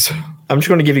 2 days. I'm just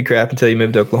going to give you crap until you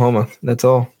move to Oklahoma. That's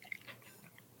all.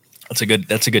 That's a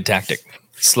good tactic.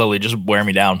 Slowly just wear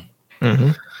me down.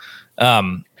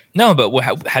 Mm-hmm. No, but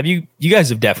have you guys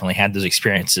have definitely had those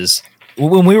experiences.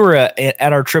 When we were at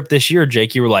our trip this year,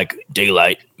 Jake, you were like,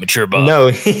 daylight, mature buck. No,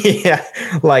 yeah.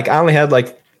 Like, I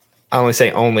only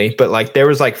say only, but like there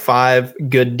was like 5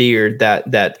 good deer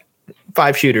that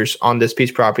 5 shooters on this piece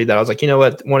of property that I was like, you know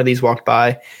what? One of these walked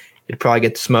by, it'd probably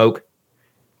get the smoke.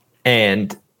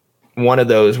 And one of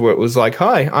those where it was like,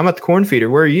 hi, I'm at the corn feeder.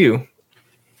 Where are you?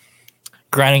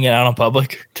 Grinding it out on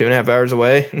public. 2.5 hours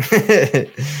away.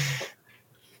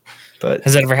 But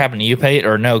has that ever happened to you, Pate,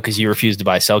 or no? Because you refuse to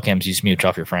buy cell cams, you smooch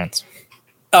off your friends.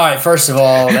 All right. First of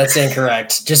all, that's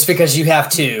incorrect. Just because you have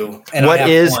 2. And what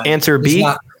is answer B?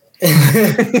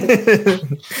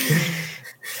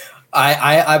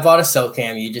 I bought a cell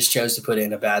cam. You just chose to put it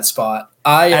in a bad spot.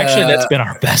 Actually, that's been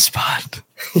our best spot.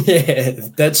 Yeah,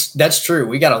 that's true.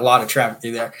 We got a lot of traffic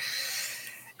through there.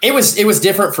 It was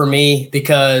different for me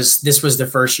because this was the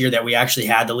first year that we actually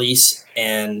had the lease,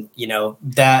 and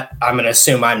that I'm going to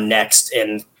assume I'm next,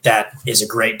 and that is a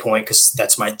great point because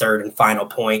that's my third and final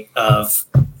point of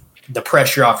the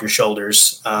pressure off your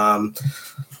shoulders.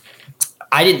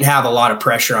 I didn't have a lot of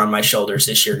pressure on my shoulders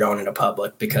this year going into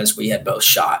public because we had both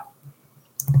shot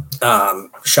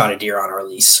a deer on our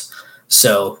lease.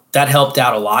 So that helped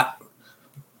out a lot.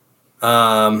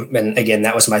 And again,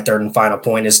 that was my third and final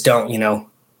point is don't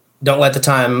let the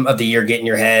time of the year get in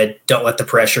your head. Don't let the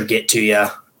pressure get to you.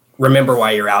 Remember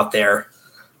why you're out there.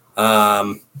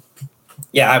 I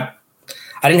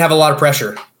didn't have a lot of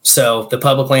pressure. So the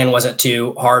public land wasn't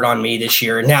too hard on me this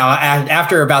year. Now,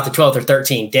 after about the 12th or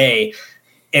 13th day,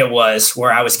 it was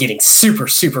where I was getting super,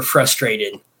 super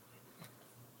frustrated.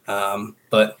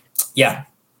 But yeah.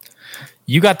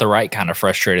 You got the right kind of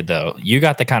frustrated, though. You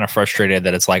got the kind of frustrated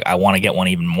that it's like, I want to get one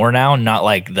even more now, not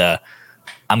like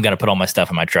I'm going to put all my stuff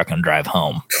in my truck and drive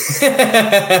home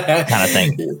kind of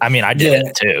thing. I mean, I did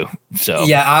it too. So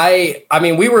yeah, I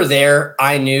mean, we were there.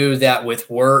 I knew that with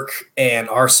work and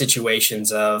our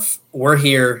situations of we're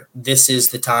here, this is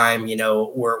the time,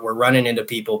 we're running into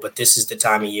people, but this is the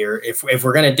time of year. If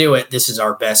we're going to do it, this is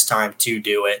our best time to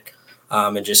do it.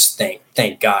 And just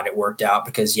thank God it worked out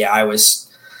because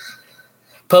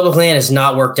public land has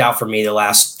not worked out for me the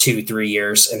last 2-3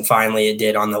 years. And finally it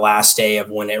did on the last day of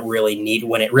when it really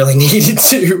needed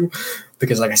to,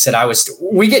 because like I said,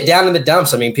 we get down in the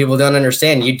dumps. I mean, people don't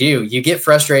understand. You get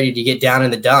frustrated. You get down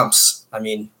in the dumps. I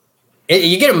mean,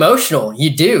 you get emotional. You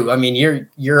do. I mean, you're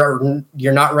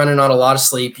not running on a lot of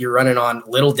sleep. You're running on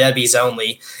Little Debbie's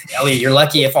only. Elliot, you're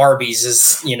lucky if Arby's is,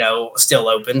 still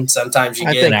open. Sometimes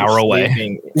you get an hour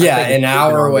away. Yeah. An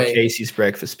hour away. Casey's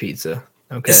breakfast pizza.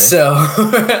 Okay. So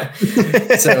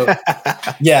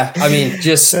yeah, I mean,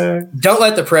 just don't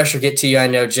let the pressure get to you. I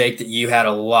know, Jake, that you had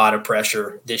a lot of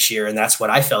pressure this year, and that's what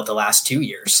I felt the last 2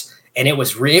 years. And it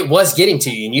was getting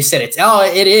to you. And you said it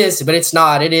is, but it's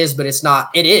not. It is, but it's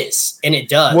not. It is, and it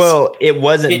does. Well, it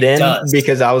wasn't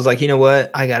because I was like, you know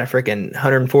what? I got a freaking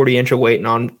 140 inch waiting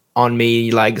on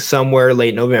me like somewhere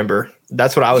late November.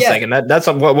 That's what I was thinking. That's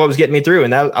what was getting me through.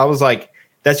 And I was like,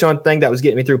 that's the only thing that was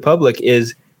getting me through public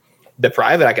is the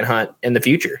private I can hunt in the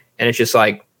future. And it's just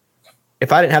like,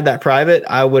 if I didn't have that private,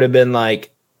 I would have been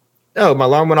like, oh, my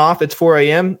alarm went off. It's 4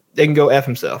 a.m. They can go F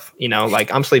himself.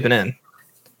 Like I'm sleeping in.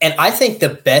 And I think the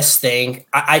best thing,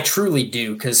 I truly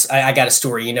do, because I got a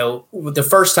story. The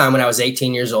first time when I was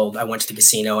 18 years old, I went to the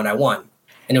casino and I won.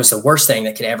 And it was the worst thing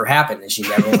that could ever happen is you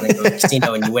never want to go to the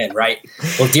casino and you win, right?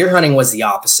 Well, deer hunting was the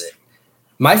opposite.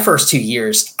 My first 2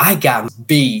 years, I got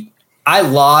beat. I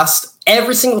lost.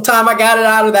 Every single time I got it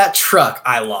out of that truck,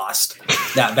 I lost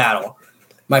that battle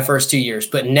my first 2 years.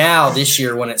 But now this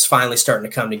year, when it's finally starting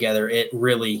to come together, it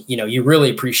really, you really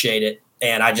appreciate it.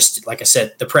 And I just, like I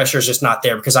said, the pressure is just not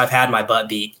there because I've had my butt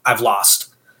beat. I've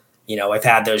lost. I've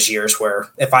had those years where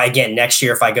next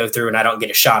year, if I go through and I don't get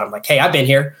a shot, I'm like, hey, I've been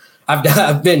here.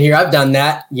 I've been here. I've done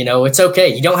that. It's okay.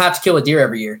 You don't have to kill a deer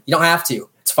every year. You don't have to.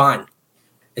 It's fine.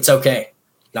 It's okay.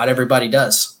 Not everybody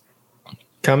does.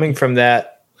 Coming from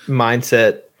that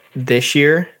mindset this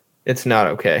year, it's not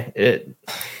okay.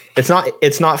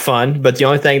 It's not fun, but the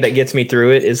only thing that gets me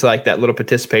through it is like that little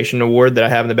participation award that I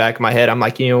have in the back of my head. I'm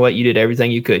like, you know what? You did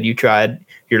everything you could. You tried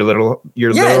your little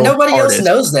nobody hardest. Else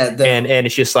knows that though. And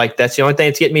it's just like, that's the only thing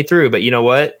that's getting me through. But you know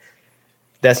what?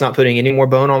 That's not putting any more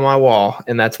bone on my wall.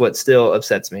 And that's what still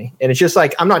upsets me. And it's just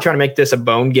like, I'm not trying to make this a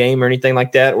bone game or anything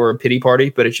like that or a pity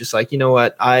party, but it's just like, you know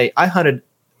what? I hunted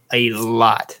a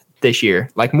lot this year,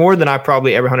 like more than I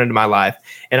probably ever hunted in my life.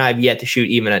 And I've yet to shoot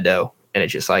even a doe. And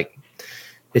it's just like,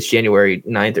 it's January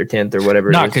 9th or 10th or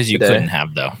whatever. Not because you couldn't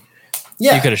have though.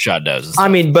 Yeah. You could have shot does. I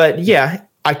mean, but yeah,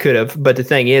 I could have. But the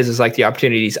thing is like the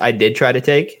opportunities I did try to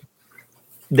take.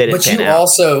 But you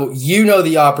also,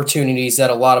 the opportunities that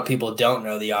a lot of people don't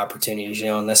know the opportunities,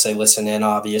 unless they listen in,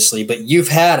 obviously. But you've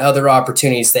had other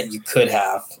opportunities that you could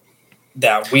have.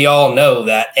 That we all know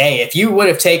that, hey, if you would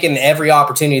have taken every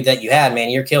opportunity that you had, man,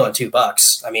 you're killing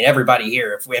 $2. I mean, everybody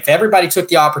here, if everybody took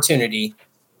the opportunity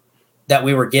that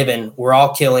we were given, we're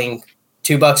all killing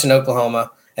 $2 in Oklahoma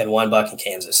and $1 in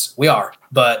Kansas. We are,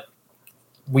 but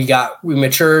we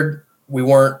matured.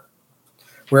 We're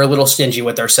a little stingy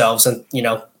with ourselves. And,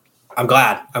 I'm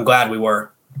glad we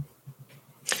were.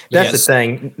 That's the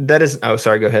thing. That is, oh,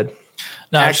 sorry, go ahead.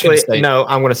 No, actually, no,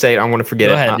 I'm going to say it. I'm going to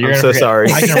forget it. I'm so sorry.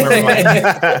 I can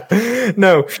remember mine.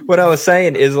 No, what I was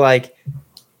saying is like,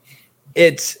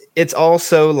 it's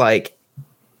also like,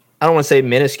 I don't want to say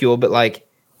minuscule, but like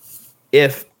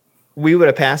if we would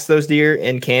have passed those deer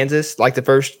in Kansas, like the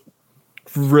first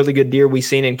really good deer we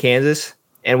seen in Kansas,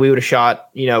 and we would have shot,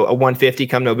 a 150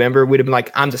 come November, we'd have been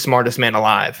like, I'm the smartest man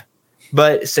alive.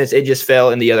 But since it just fell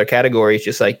in the other category, it's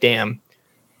just like, damn,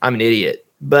 I'm an idiot.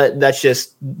 But that's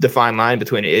just the fine line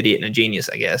between an idiot and a genius,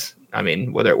 I guess. I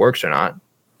mean, whether it works or not.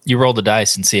 You roll the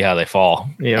dice and see how they fall.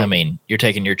 Yeah. I mean, you're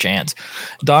taking your chance.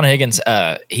 Don Higgins,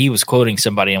 he was quoting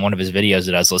somebody in one of his videos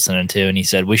that I was listening to, and he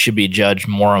said we should be judged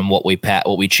more on what we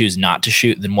choose not to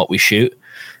shoot than what we shoot.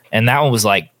 And that one was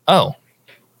like, oh,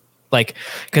 like,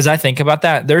 because I think about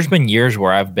that. There's been years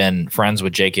where I've been friends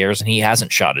with Jake Ayers, and he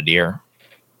hasn't shot a deer.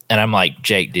 And I'm like,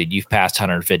 Jake, dude, you've passed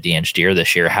 150-inch deer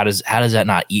this year. How does that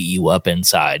not eat you up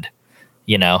inside?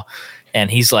 You know?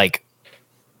 And he's like,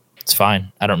 it's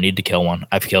fine. I don't need to kill one.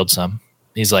 I've killed some.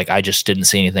 He's like, I just didn't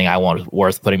see anything I wanted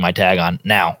worth putting my tag on.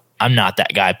 Now, I'm not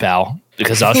that guy, pal,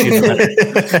 because I'll shoot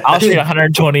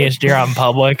 120-inch deer on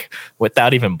public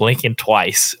without even blinking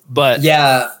twice. But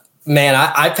yeah, man,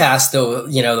 I passed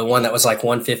the one that was like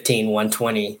 115,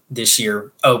 120 this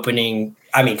year opening.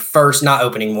 I mean, first, not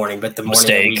opening morning, but the morning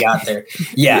that we got there.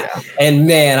 Yeah. And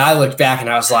man, I looked back and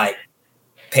I was like,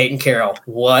 Peyton Carroll,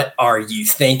 what are you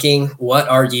thinking? What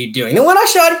are you doing? The one I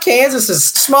shot in Kansas is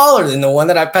smaller than the one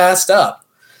that I passed up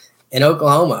in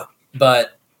Oklahoma.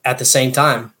 But at the same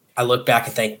time, I look back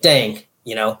and think, dang,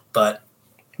 but.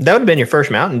 That would have been your first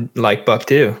mountain like buck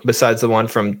too, besides the one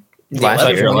from last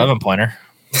year. Your 11-pointer.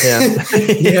 Yeah.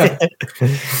 Yeah.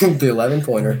 The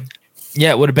 11-pointer.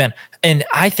 Yeah, it would have been. And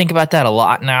I think about that a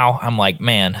lot now. I'm like,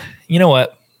 man, you know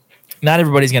what? Not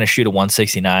everybody's going to shoot a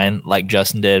 169 like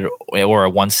Justin did or a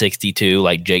 162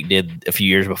 like Jake did a few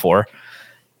years before.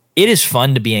 It is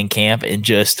fun to be in camp and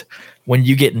just when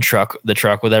you get in the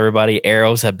truck with everybody,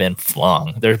 arrows have been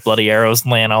flung. There's bloody arrows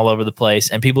laying all over the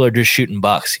place and people are just shooting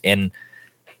bucks. And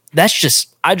I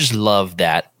just love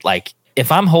that. Like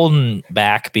if I'm holding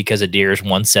back because a deer is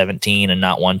 117 and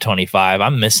not 125,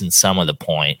 I'm missing some of the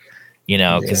point,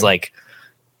 because like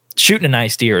shooting a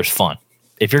nice deer is fun.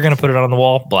 If you're going to put it on the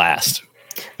wall, blast.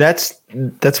 That's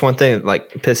one thing that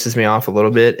like pisses me off a little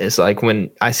bit is like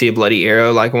when I see a bloody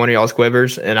arrow like one of y'all's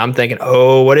quivers and I'm thinking,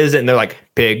 oh, what is it? And they're like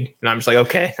pig. And I'm just like,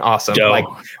 okay, awesome. Doe. Like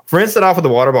rinse it off with a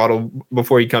water bottle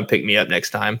before you come pick me up next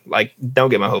time. Like don't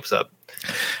get my hopes up.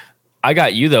 I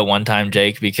got you though one time,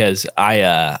 Jake, because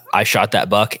I shot that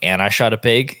buck and I shot a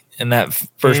pig in that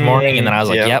first morning. And then I was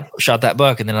like, yep, shot that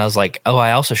buck. And then I was like, oh,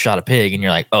 I also shot a pig. And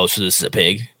you're like, oh, so this is a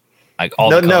pig. Like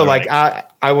like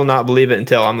I will not believe it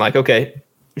until I'm like, okay,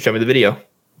 show me the video.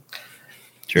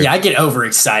 True. Yeah, I get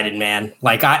overexcited, man.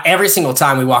 Like every single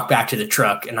time we walk back to the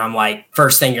truck and I'm like,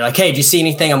 first thing you're like, hey, did you see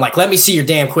anything? I'm like, let me see your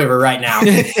damn quiver right now. I'm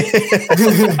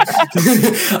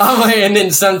like, and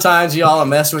then sometimes you all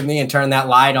mess with me and turn that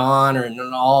light on and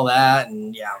all that.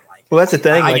 And yeah, I'm like, well, that's the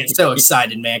thing. I get so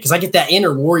excited, man, because I get that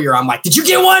inner warrior. I'm like, did you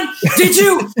get one? Did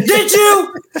you? Did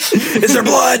you? Is there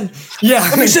blood? Yeah.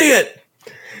 Let me see it.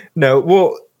 No,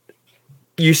 well,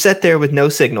 you sit there with no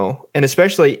signal, and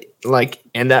especially like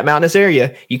in that mountainous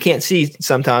area, you can't see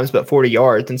sometimes but 40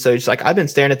 yards. And so it's like I've been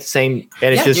staring at the same,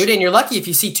 and it's just, dude, and you're lucky if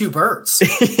you see two birds.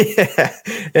 Yeah.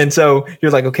 And so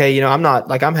you're like, okay, I'm not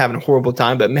like I'm having a horrible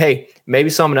time, but hey, maybe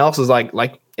someone else is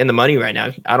like in the money right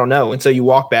now. I don't know. And so you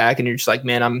walk back, and you're just like,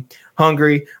 man, I'm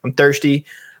hungry, I'm thirsty.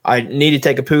 I need to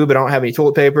take a poo, but I don't have any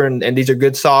toilet paper, and these are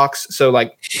good socks. So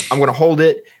like I'm going to hold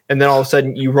it. And then all of a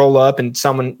sudden you roll up and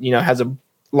someone, has a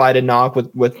lighted knock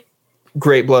with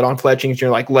great blood on fletchings. And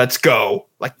you're like, let's go.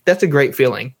 Like, that's a great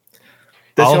feeling.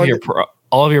 All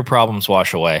of your problems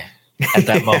wash away at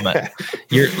that moment.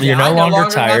 You're no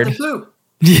longer tired.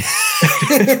 It's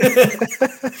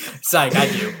like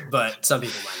I do, but some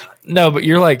people might not. No, but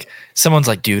you're like, someone's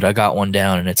like, dude, I got one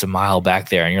down and it's a mile back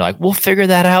there. And you're like, we'll figure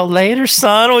that out later,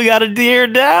 son. We got a deer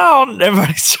down.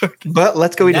 Everybody's starting. But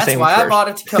let's go eat a sandwich. That's why first. I bought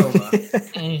a Tacoma.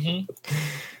 Mm-hmm.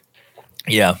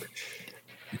 Yeah.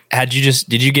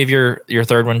 Did you give your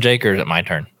third one, Jake, or is it my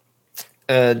turn?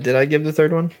 Did I give the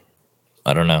third one?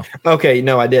 I don't know. Okay,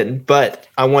 no, I didn't. But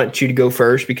I want you to go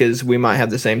first because we might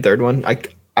have the same third one.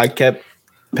 I kept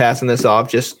passing this off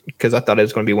just because I thought it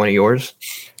was going to be one of yours.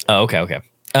 Oh, okay.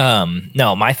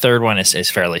 No, my third one is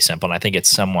fairly simple, and I think it's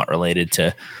somewhat related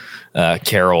to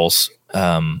Carol's,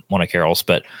 one of Carol's,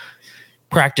 but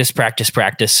practice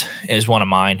is one of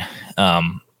mine.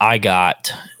 I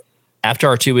got, after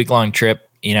our 2 week long trip,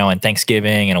 and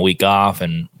Thanksgiving and a week off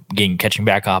and catching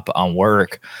back up on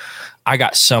work, I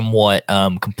got somewhat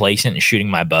complacent in shooting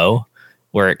my bow,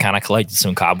 where it kind of collected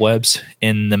some cobwebs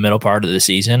in the middle part of the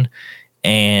season.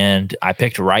 And I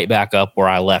picked right back up where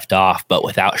I left off, but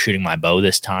without shooting my bow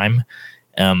this time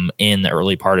in the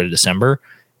early part of December.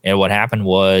 And what happened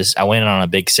was I went on a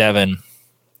big 7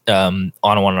 on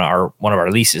one of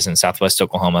our leases in Southwest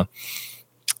Oklahoma.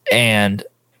 And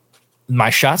my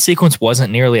shot sequence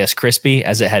wasn't nearly as crispy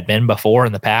as it had been before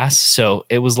in the past. So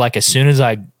it was like as soon as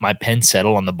my pin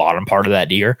settled on the bottom part of that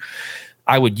deer,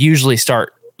 I would usually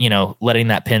start, letting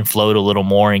that pin float a little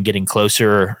more and getting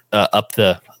closer up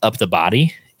the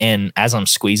body. And as I'm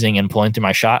squeezing and pulling through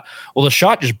my shot, well, the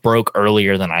shot just broke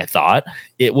earlier than I thought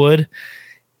it would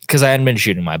because I hadn't been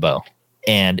shooting my bow.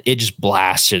 And it just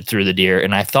blasted through the deer.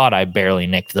 And I thought I barely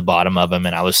nicked the bottom of him.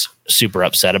 And I was super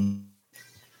upset.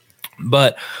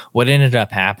 But what ended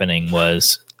up happening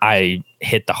was I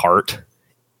hit the heart.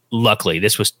 Luckily,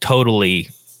 this was totally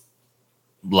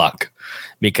luck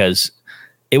because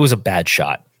it was a bad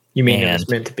shot. You mean it was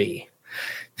meant to be?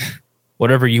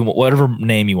 Whatever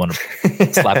name you want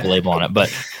to slap a label on it,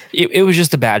 but it was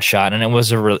just a bad shot, and it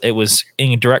was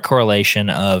in direct correlation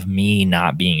of me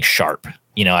not being sharp.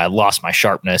 I lost my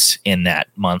sharpness in that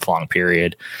month-long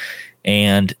period,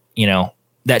 and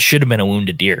that should have been a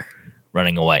wounded deer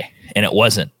running away, and it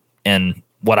wasn't. And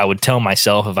what I would tell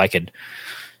myself if I could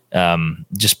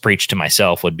just preach to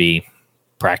myself would be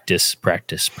practice,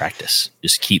 practice, practice.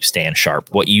 Just keep staying sharp.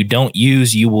 What you don't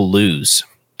use, you will lose.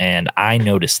 And I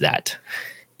noticed that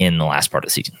in the last part of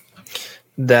the season.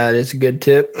 That is a good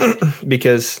tip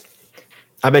because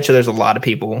I bet you there's a lot of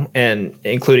people, and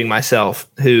including myself,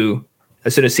 who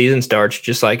as soon as season starts,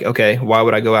 just like, okay, why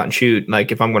would I go out and shoot?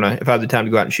 Like if I have the time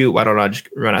to go out and shoot, why don't I just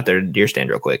run out there to deer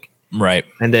stand real quick? Right.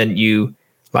 And then you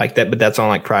like that, but that's on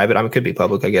like private. I mean, it could be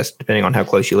public, I guess, depending on how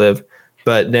close you live.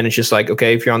 But then it's just like,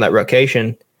 okay, if you're on that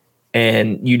rutcation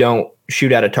and you don't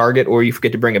shoot at a target or you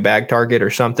forget to bring a bag target or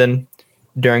something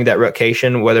during that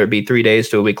rutcation, whether it be 3 days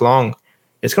to a week long,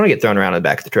 it's going to get thrown around in the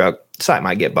back of the truck. Sight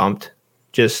might get bumped.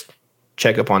 Just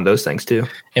check up on those things too.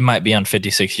 It might be on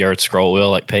 56-yard scroll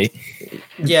wheel like Pate.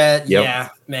 Yeah, yeah,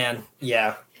 man.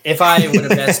 Yeah. If I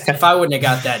wouldn't have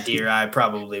got that deer, I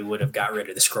probably would have got rid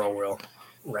of the scroll wheel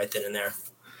right then and there.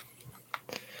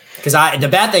 Because the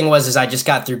bad thing was I just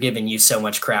got through giving you so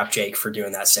much crap, Jake, for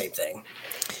doing that same thing.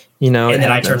 And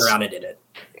then I turned around and did it.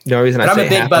 The only reason I'm a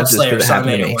big buck slayer, so I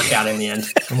made it work out in the end.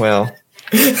 Well,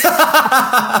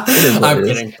 I'm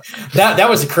kidding. That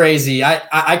was crazy.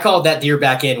 I called that deer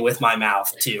back in with my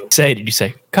mouth too. Did you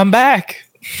say, come back?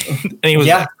 And he was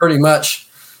like, pretty much.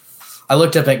 I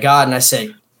looked up at God and I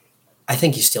said, I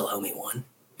think you still owe me one.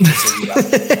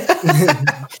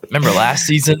 Remember last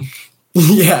season?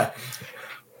 Yeah.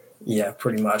 Yeah,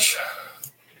 pretty much.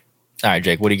 All right,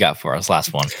 Jake, what do you got for us?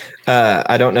 Last one.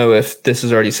 I don't know if this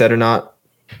is already said or not,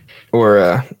 or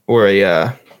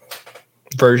a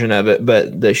version of it,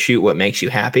 but the shoot what makes you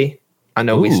happy. I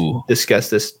know we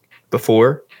discussed this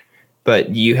before,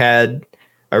 but you had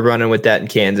a run-in with that in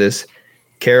Kansas.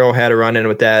 Carroll had a run-in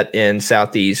with that in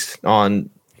Southeast on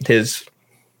his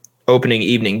opening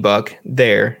evening buck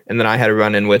there, and then I had a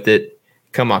run-in with it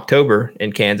come October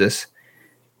in Kansas.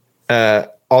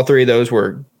 All three of those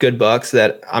were good bucks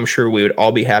that I'm sure we would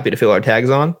all be happy to fill our tags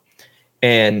on.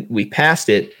 And we passed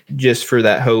it just for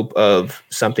that hope of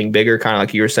something bigger, kind of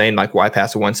like you were saying, like why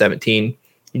pass a 117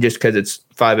 just because it's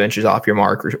 5 inches off your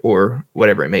mark or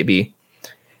whatever it may be.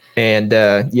 And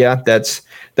that's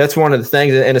one of the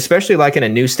things. And especially like in a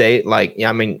new state, like,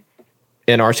 I mean,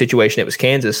 in our situation, it was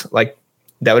Kansas. Like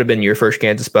that would have been your first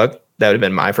Kansas buck. That would have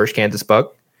been my first Kansas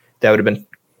buck. That would have been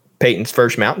Peyton's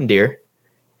first mountain deer.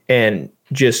 And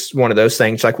just one of those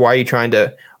things, like, why are you trying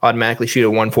to automatically shoot a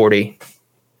 140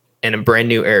 in a brand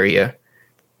new area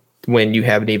when you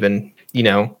haven't even,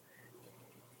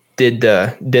 did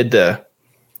the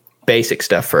basic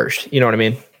stuff first? You know what I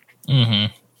mean?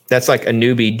 Mm-hmm. That's like a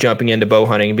newbie jumping into bow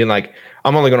hunting and being like,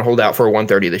 I'm only going to hold out for a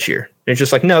 130 this year. And it's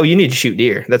just like, no, you need to shoot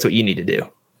deer. That's what you need to do.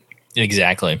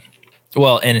 Exactly.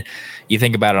 Well, and you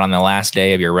think about it on the last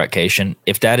day of your rutcation.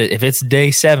 If it's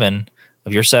day 7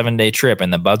 of your 7-day trip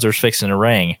and the buzzer's fixing to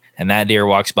ring and that deer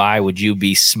walks by, would you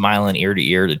be smiling ear to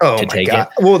ear to take it?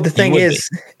 Well, the thing is,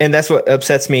 and that's what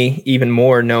upsets me even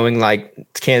more, knowing like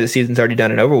Kansas season's already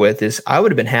done and over with, is I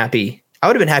would have been happy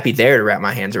there to wrap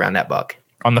my hands around that buck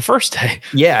on the first day.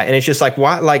 Yeah. And it's just like,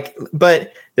 why? Like,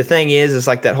 but the thing is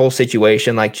like that whole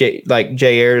situation, like Jay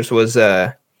Ayers was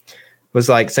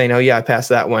like saying, oh yeah, I passed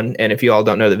that one. And if you all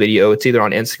don't know the video, it's either on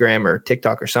Instagram or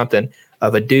TikTok or something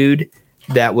of a dude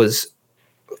that was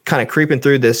kind of creeping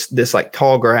through this like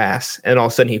tall grass, and all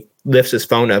of a sudden he lifts his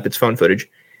phone up, it's phone footage,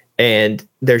 and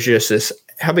there's just this,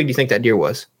 how big do you think that deer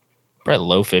was? Probably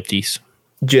low 50s.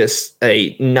 Just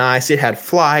it had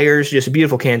flyers, just a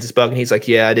beautiful Kansas buck. And he's like,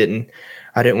 yeah, I didn't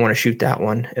want to shoot that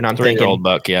one. And I'm thinking, old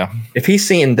buck, yeah. If he's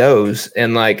seeing those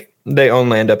and like they own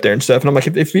land up there and stuff, and I'm like,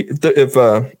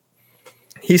 if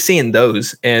he's seeing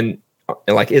those and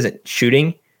like isn't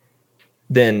shooting,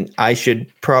 then I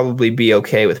should probably be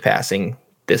okay with passing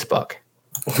this buck.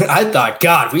 I thought,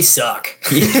 God, we suck.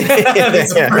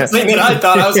 That's the first thing that I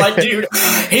thought. I was like, dude,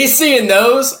 he's seeing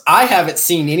those. I haven't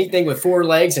seen anything with 4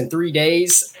 legs in 3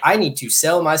 days. I need to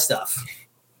sell my stuff.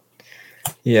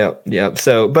 Yeah.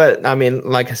 So, but I mean,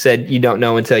 like I said, you don't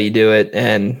know until you do it,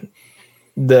 and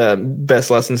the best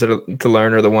lessons to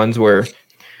learn are the ones where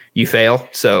you fail.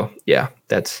 So, yeah,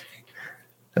 that's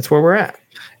where we're at.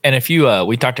 And if you,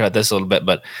 we talked about this a little bit,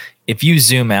 but if you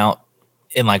zoom out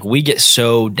and like we get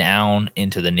so down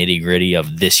into the nitty gritty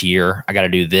of this year, I got to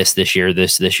do this year,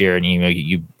 this year, and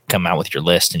you come out with your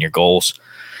list and your goals.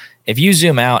 If you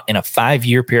zoom out in a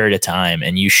 5-year period of time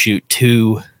and you shoot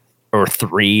 2 or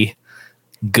 3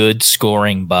 good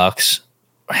scoring bucks,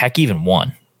 heck, even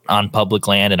 1 on public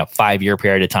land in a 5-year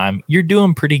period of time, you're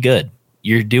doing pretty good.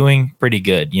 You're doing pretty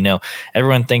good. You know,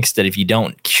 everyone thinks that if you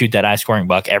don't shoot that high scoring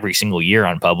buck every single year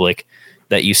on public,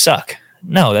 that you suck.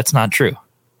 No, that's not true.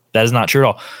 That is not true at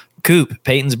all. Coop,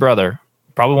 Peyton's brother,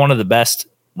 probably one of the best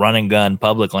run and gun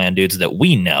public land dudes that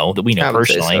we know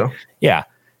personally. So. Yeah.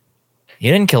 He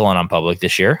didn't kill one on public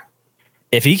this year.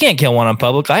 If he can't kill one on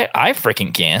public, I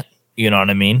freaking can't. You know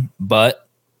what I mean? But,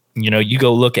 you know, you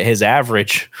go look at his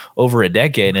average over a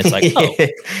decade and it's like, oh,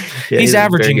 yeah, he's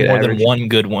averaging more than one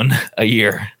good one a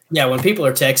year. Yeah, when people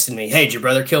are texting me, hey, did your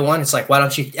brother kill one? It's like, why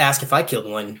don't you ask if I killed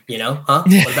one? You know, huh?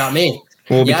 What about me?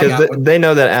 Well, because they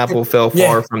know that apple fell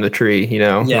far from the tree, you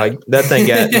know, like that thing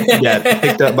got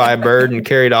picked up by a bird and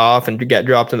carried off and got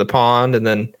dropped in the pond. And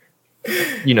then,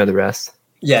 you know, the rest.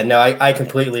 Yeah, no, I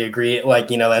completely agree.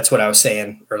 Like, you know, that's what I was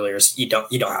saying earlier is you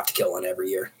don't have to kill one every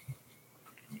year.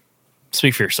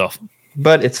 Speak for yourself.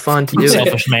 But it's fun to do.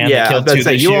 Selfish man. Yeah, let's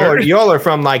say you all are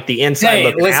from like the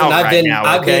inside looking out right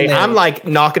now. Okay, I'm like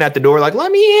knocking at the door, like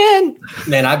let me in.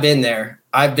 Man, I've been there,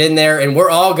 and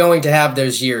we're all going to have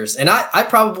those years. And I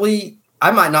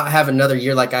might not have another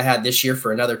year like I had this year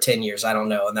for another 10 years. I don't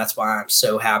know, and that's why I'm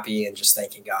so happy and just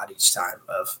thanking God each time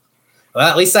of, well,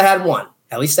 at least I had one.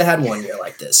 At least I had 1 year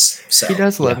like this. So he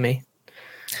does love me.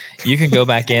 You can go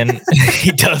back in.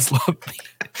 He does love me.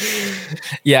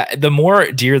 Yeah, the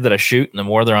more deer that I shoot and the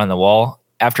more they're on the wall,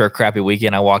 after a crappy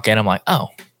weekend, I walk in, I'm like, oh,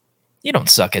 you don't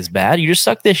suck as bad. You just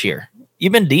suck this year.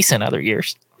 You've been decent other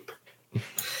years.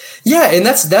 Yeah, and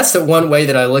that's the one way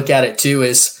that I look at it too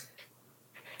is,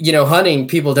 you know, hunting,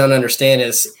 people don't understand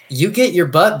is you get your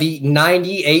butt beat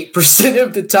 98%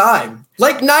 of the time.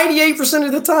 Like 98%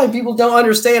 of the time, people don't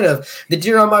understand of the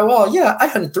deer on my wall. Yeah, I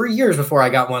hunted 3 years before I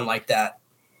got one like that.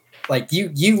 Like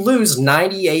you lose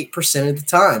 98% of the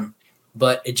time,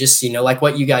 but it just, you know, like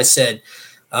what you guys said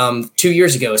 2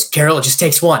 years ago is Carol, it just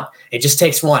takes one. It just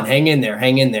takes one. Hang in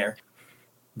there.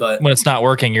 But when it's not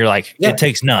working, you're like, it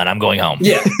takes none. I'm going home.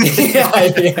 Yeah.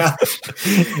 yeah.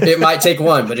 It might take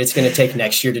one, but it's going to take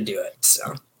next year to do it.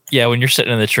 So yeah, when you're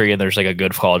sitting in the tree and there's like a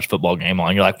good college football game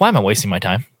on, you're like, why am I wasting my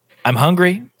time? I'm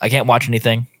hungry. I can't watch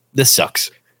anything. This sucks.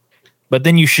 But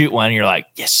then you shoot one and you're like,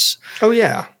 yes. Oh,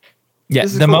 yeah. Yeah.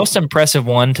 The most impressive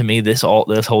one to me this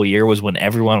whole year was when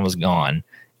everyone was gone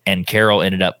and Carol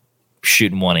ended up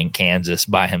shooting one in Kansas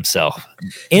by himself.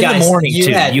 In the morning,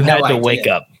 too. You had to wake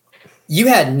up. You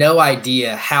had no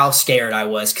idea how scared I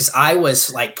was because I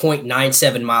was like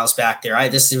 0.97 miles back there.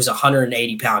 This was a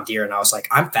 180-pound deer, and I was like,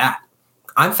 I'm fat.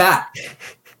 I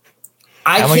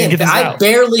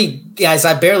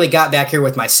barely got back here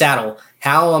with my saddle.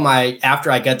 How am I,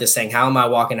 after I got this thing, how am I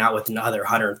walking out with another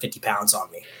 150 pounds on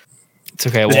me? It's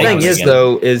okay. The thing is,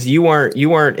 though, is you weren't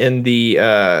in the,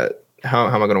 how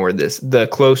am I going to word this? The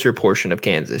closer portion of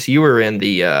Kansas. You were in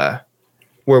the,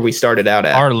 where we started out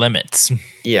at. Our limits.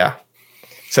 Yeah.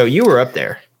 So you were up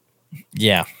there.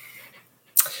 Yeah.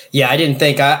 Yeah, I didn't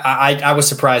think, I was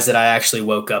surprised that I actually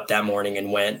woke up that morning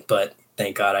and went, but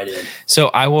thank God I did. So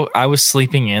I was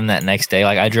sleeping in that next day.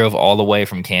 Like I drove all the way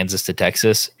from Kansas to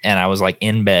Texas and I was like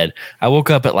in bed. I woke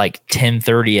up at like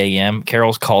 10:30 a.m.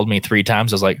 Carol's called me 3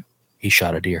 times. I was like, he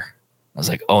shot a deer. I was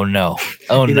like, oh no.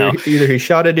 Oh no. Either he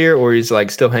shot a deer or he's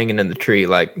like still hanging in the tree.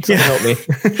 Like, help me.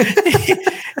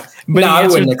 But no, I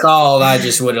wouldn't have called. I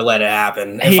just would have let it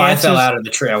happen. If I fell out of the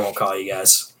tree, I won't call you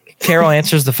guys. Carol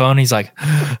answers the phone. He's like,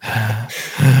 and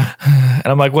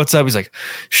I'm like, what's up? He's like,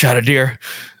 shot a deer.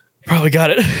 Probably got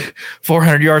it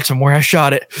 400 yards from where I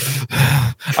shot it.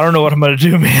 I don't know what I'm going to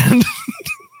do, man.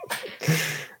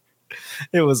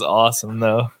 It was awesome,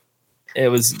 though.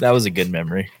 That was a good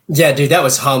memory. Yeah, dude, that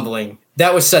was humbling.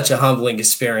 That was such a humbling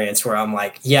experience where I'm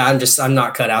like, yeah, I'm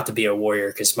not cut out to be a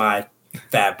warrior because my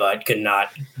fat butt could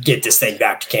not get this thing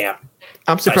back to camp.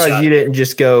 I'm surprised you didn't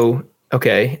just go,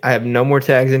 okay, I have no more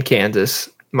tags in Kansas.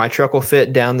 My truck will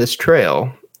fit down this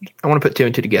trail. I want to put 2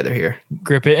 and 2 together here.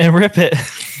 Grip it and rip it.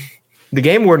 The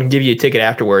game warden can give you a ticket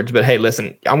afterwards, but hey,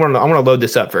 listen, I want to load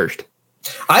this up first.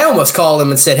 I almost called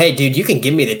him and said, hey, dude, you can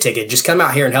give me the ticket. Just come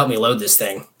out here and help me load this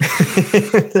thing.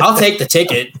 I'll take the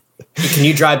ticket. Can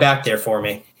you drive back there for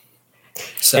me?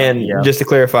 So, And just to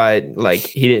clarify, like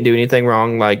he didn't do anything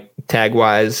wrong, like tag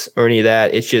wise or any of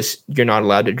that. It's just you're not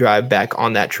allowed to drive back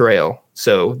on that trail.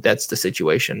 So that's the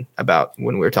situation about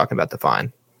when we were talking about the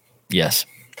fine. Yes.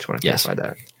 Just want to clarify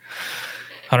that.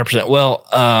 100%. Well,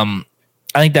 I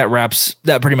think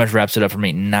that pretty much wraps it up for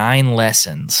me. 9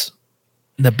 lessons,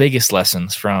 the biggest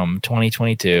lessons from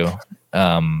 2022.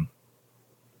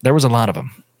 There was a lot of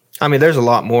them. I mean, there's a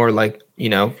lot more, like,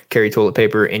 carry toilet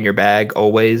paper in your bag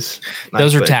always.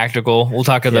 Those are tactical. We'll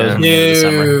talk about those in the end of the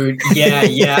summer. Dude,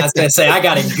 yeah. I was going to say, I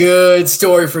got a good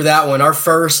story for that one. Our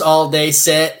first all-day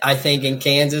set, I think, in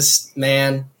Kansas,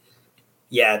 man.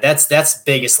 Yeah, that's the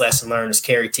biggest lesson learned is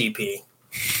carry TP.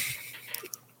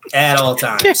 At all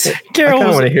times. Carol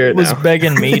was now.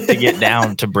 begging me to get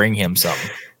down to bring him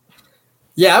something.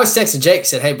 Yeah, I was texting Jake,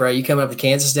 said, hey, bro, you coming up to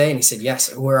Kansas today? And he said,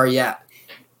 yes. Where are you at?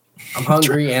 I'm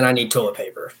hungry and I need toilet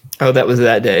paper. Oh, that was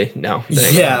that day? No.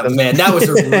 Yeah, man, that was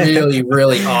a really,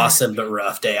 really awesome but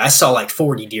rough day. I saw like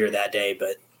 40 deer that day,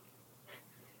 but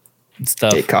it's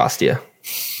tough. It cost you.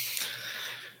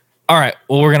 All right,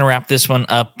 well, we're going to wrap this one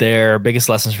up there. Biggest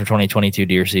lessons for 2022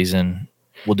 deer season.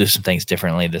 We'll do some things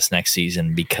differently this next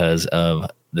season because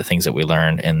of the things that we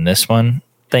learned in this one.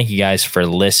 Thank you guys for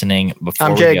listening.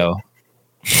 Before we go,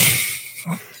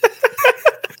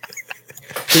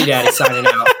 P-Daddy signing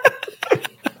out.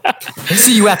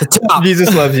 See you at the top.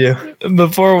 Jesus loves you.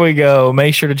 Before we go,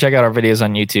 make sure to check out our videos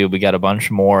on YouTube. We got a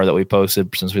bunch more that we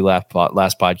posted since we last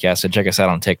podcast. So check us out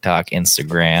on TikTok,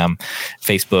 Instagram,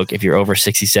 Facebook if you're over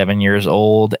 67 years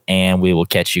old. And we will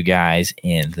catch you guys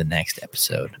in the next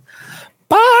episode.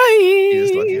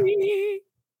 Bye.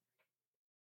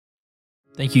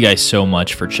 Thank you guys so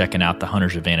much for checking out the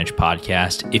Hunter's Advantage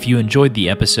podcast. If you enjoyed the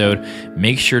episode,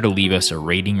 make sure to leave us a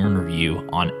rating and review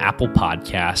on Apple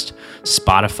Podcast,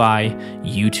 Spotify,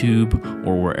 YouTube,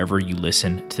 or wherever you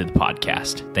listen to the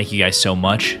podcast. Thank you guys so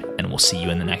much, and we'll see you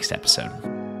in the next episode.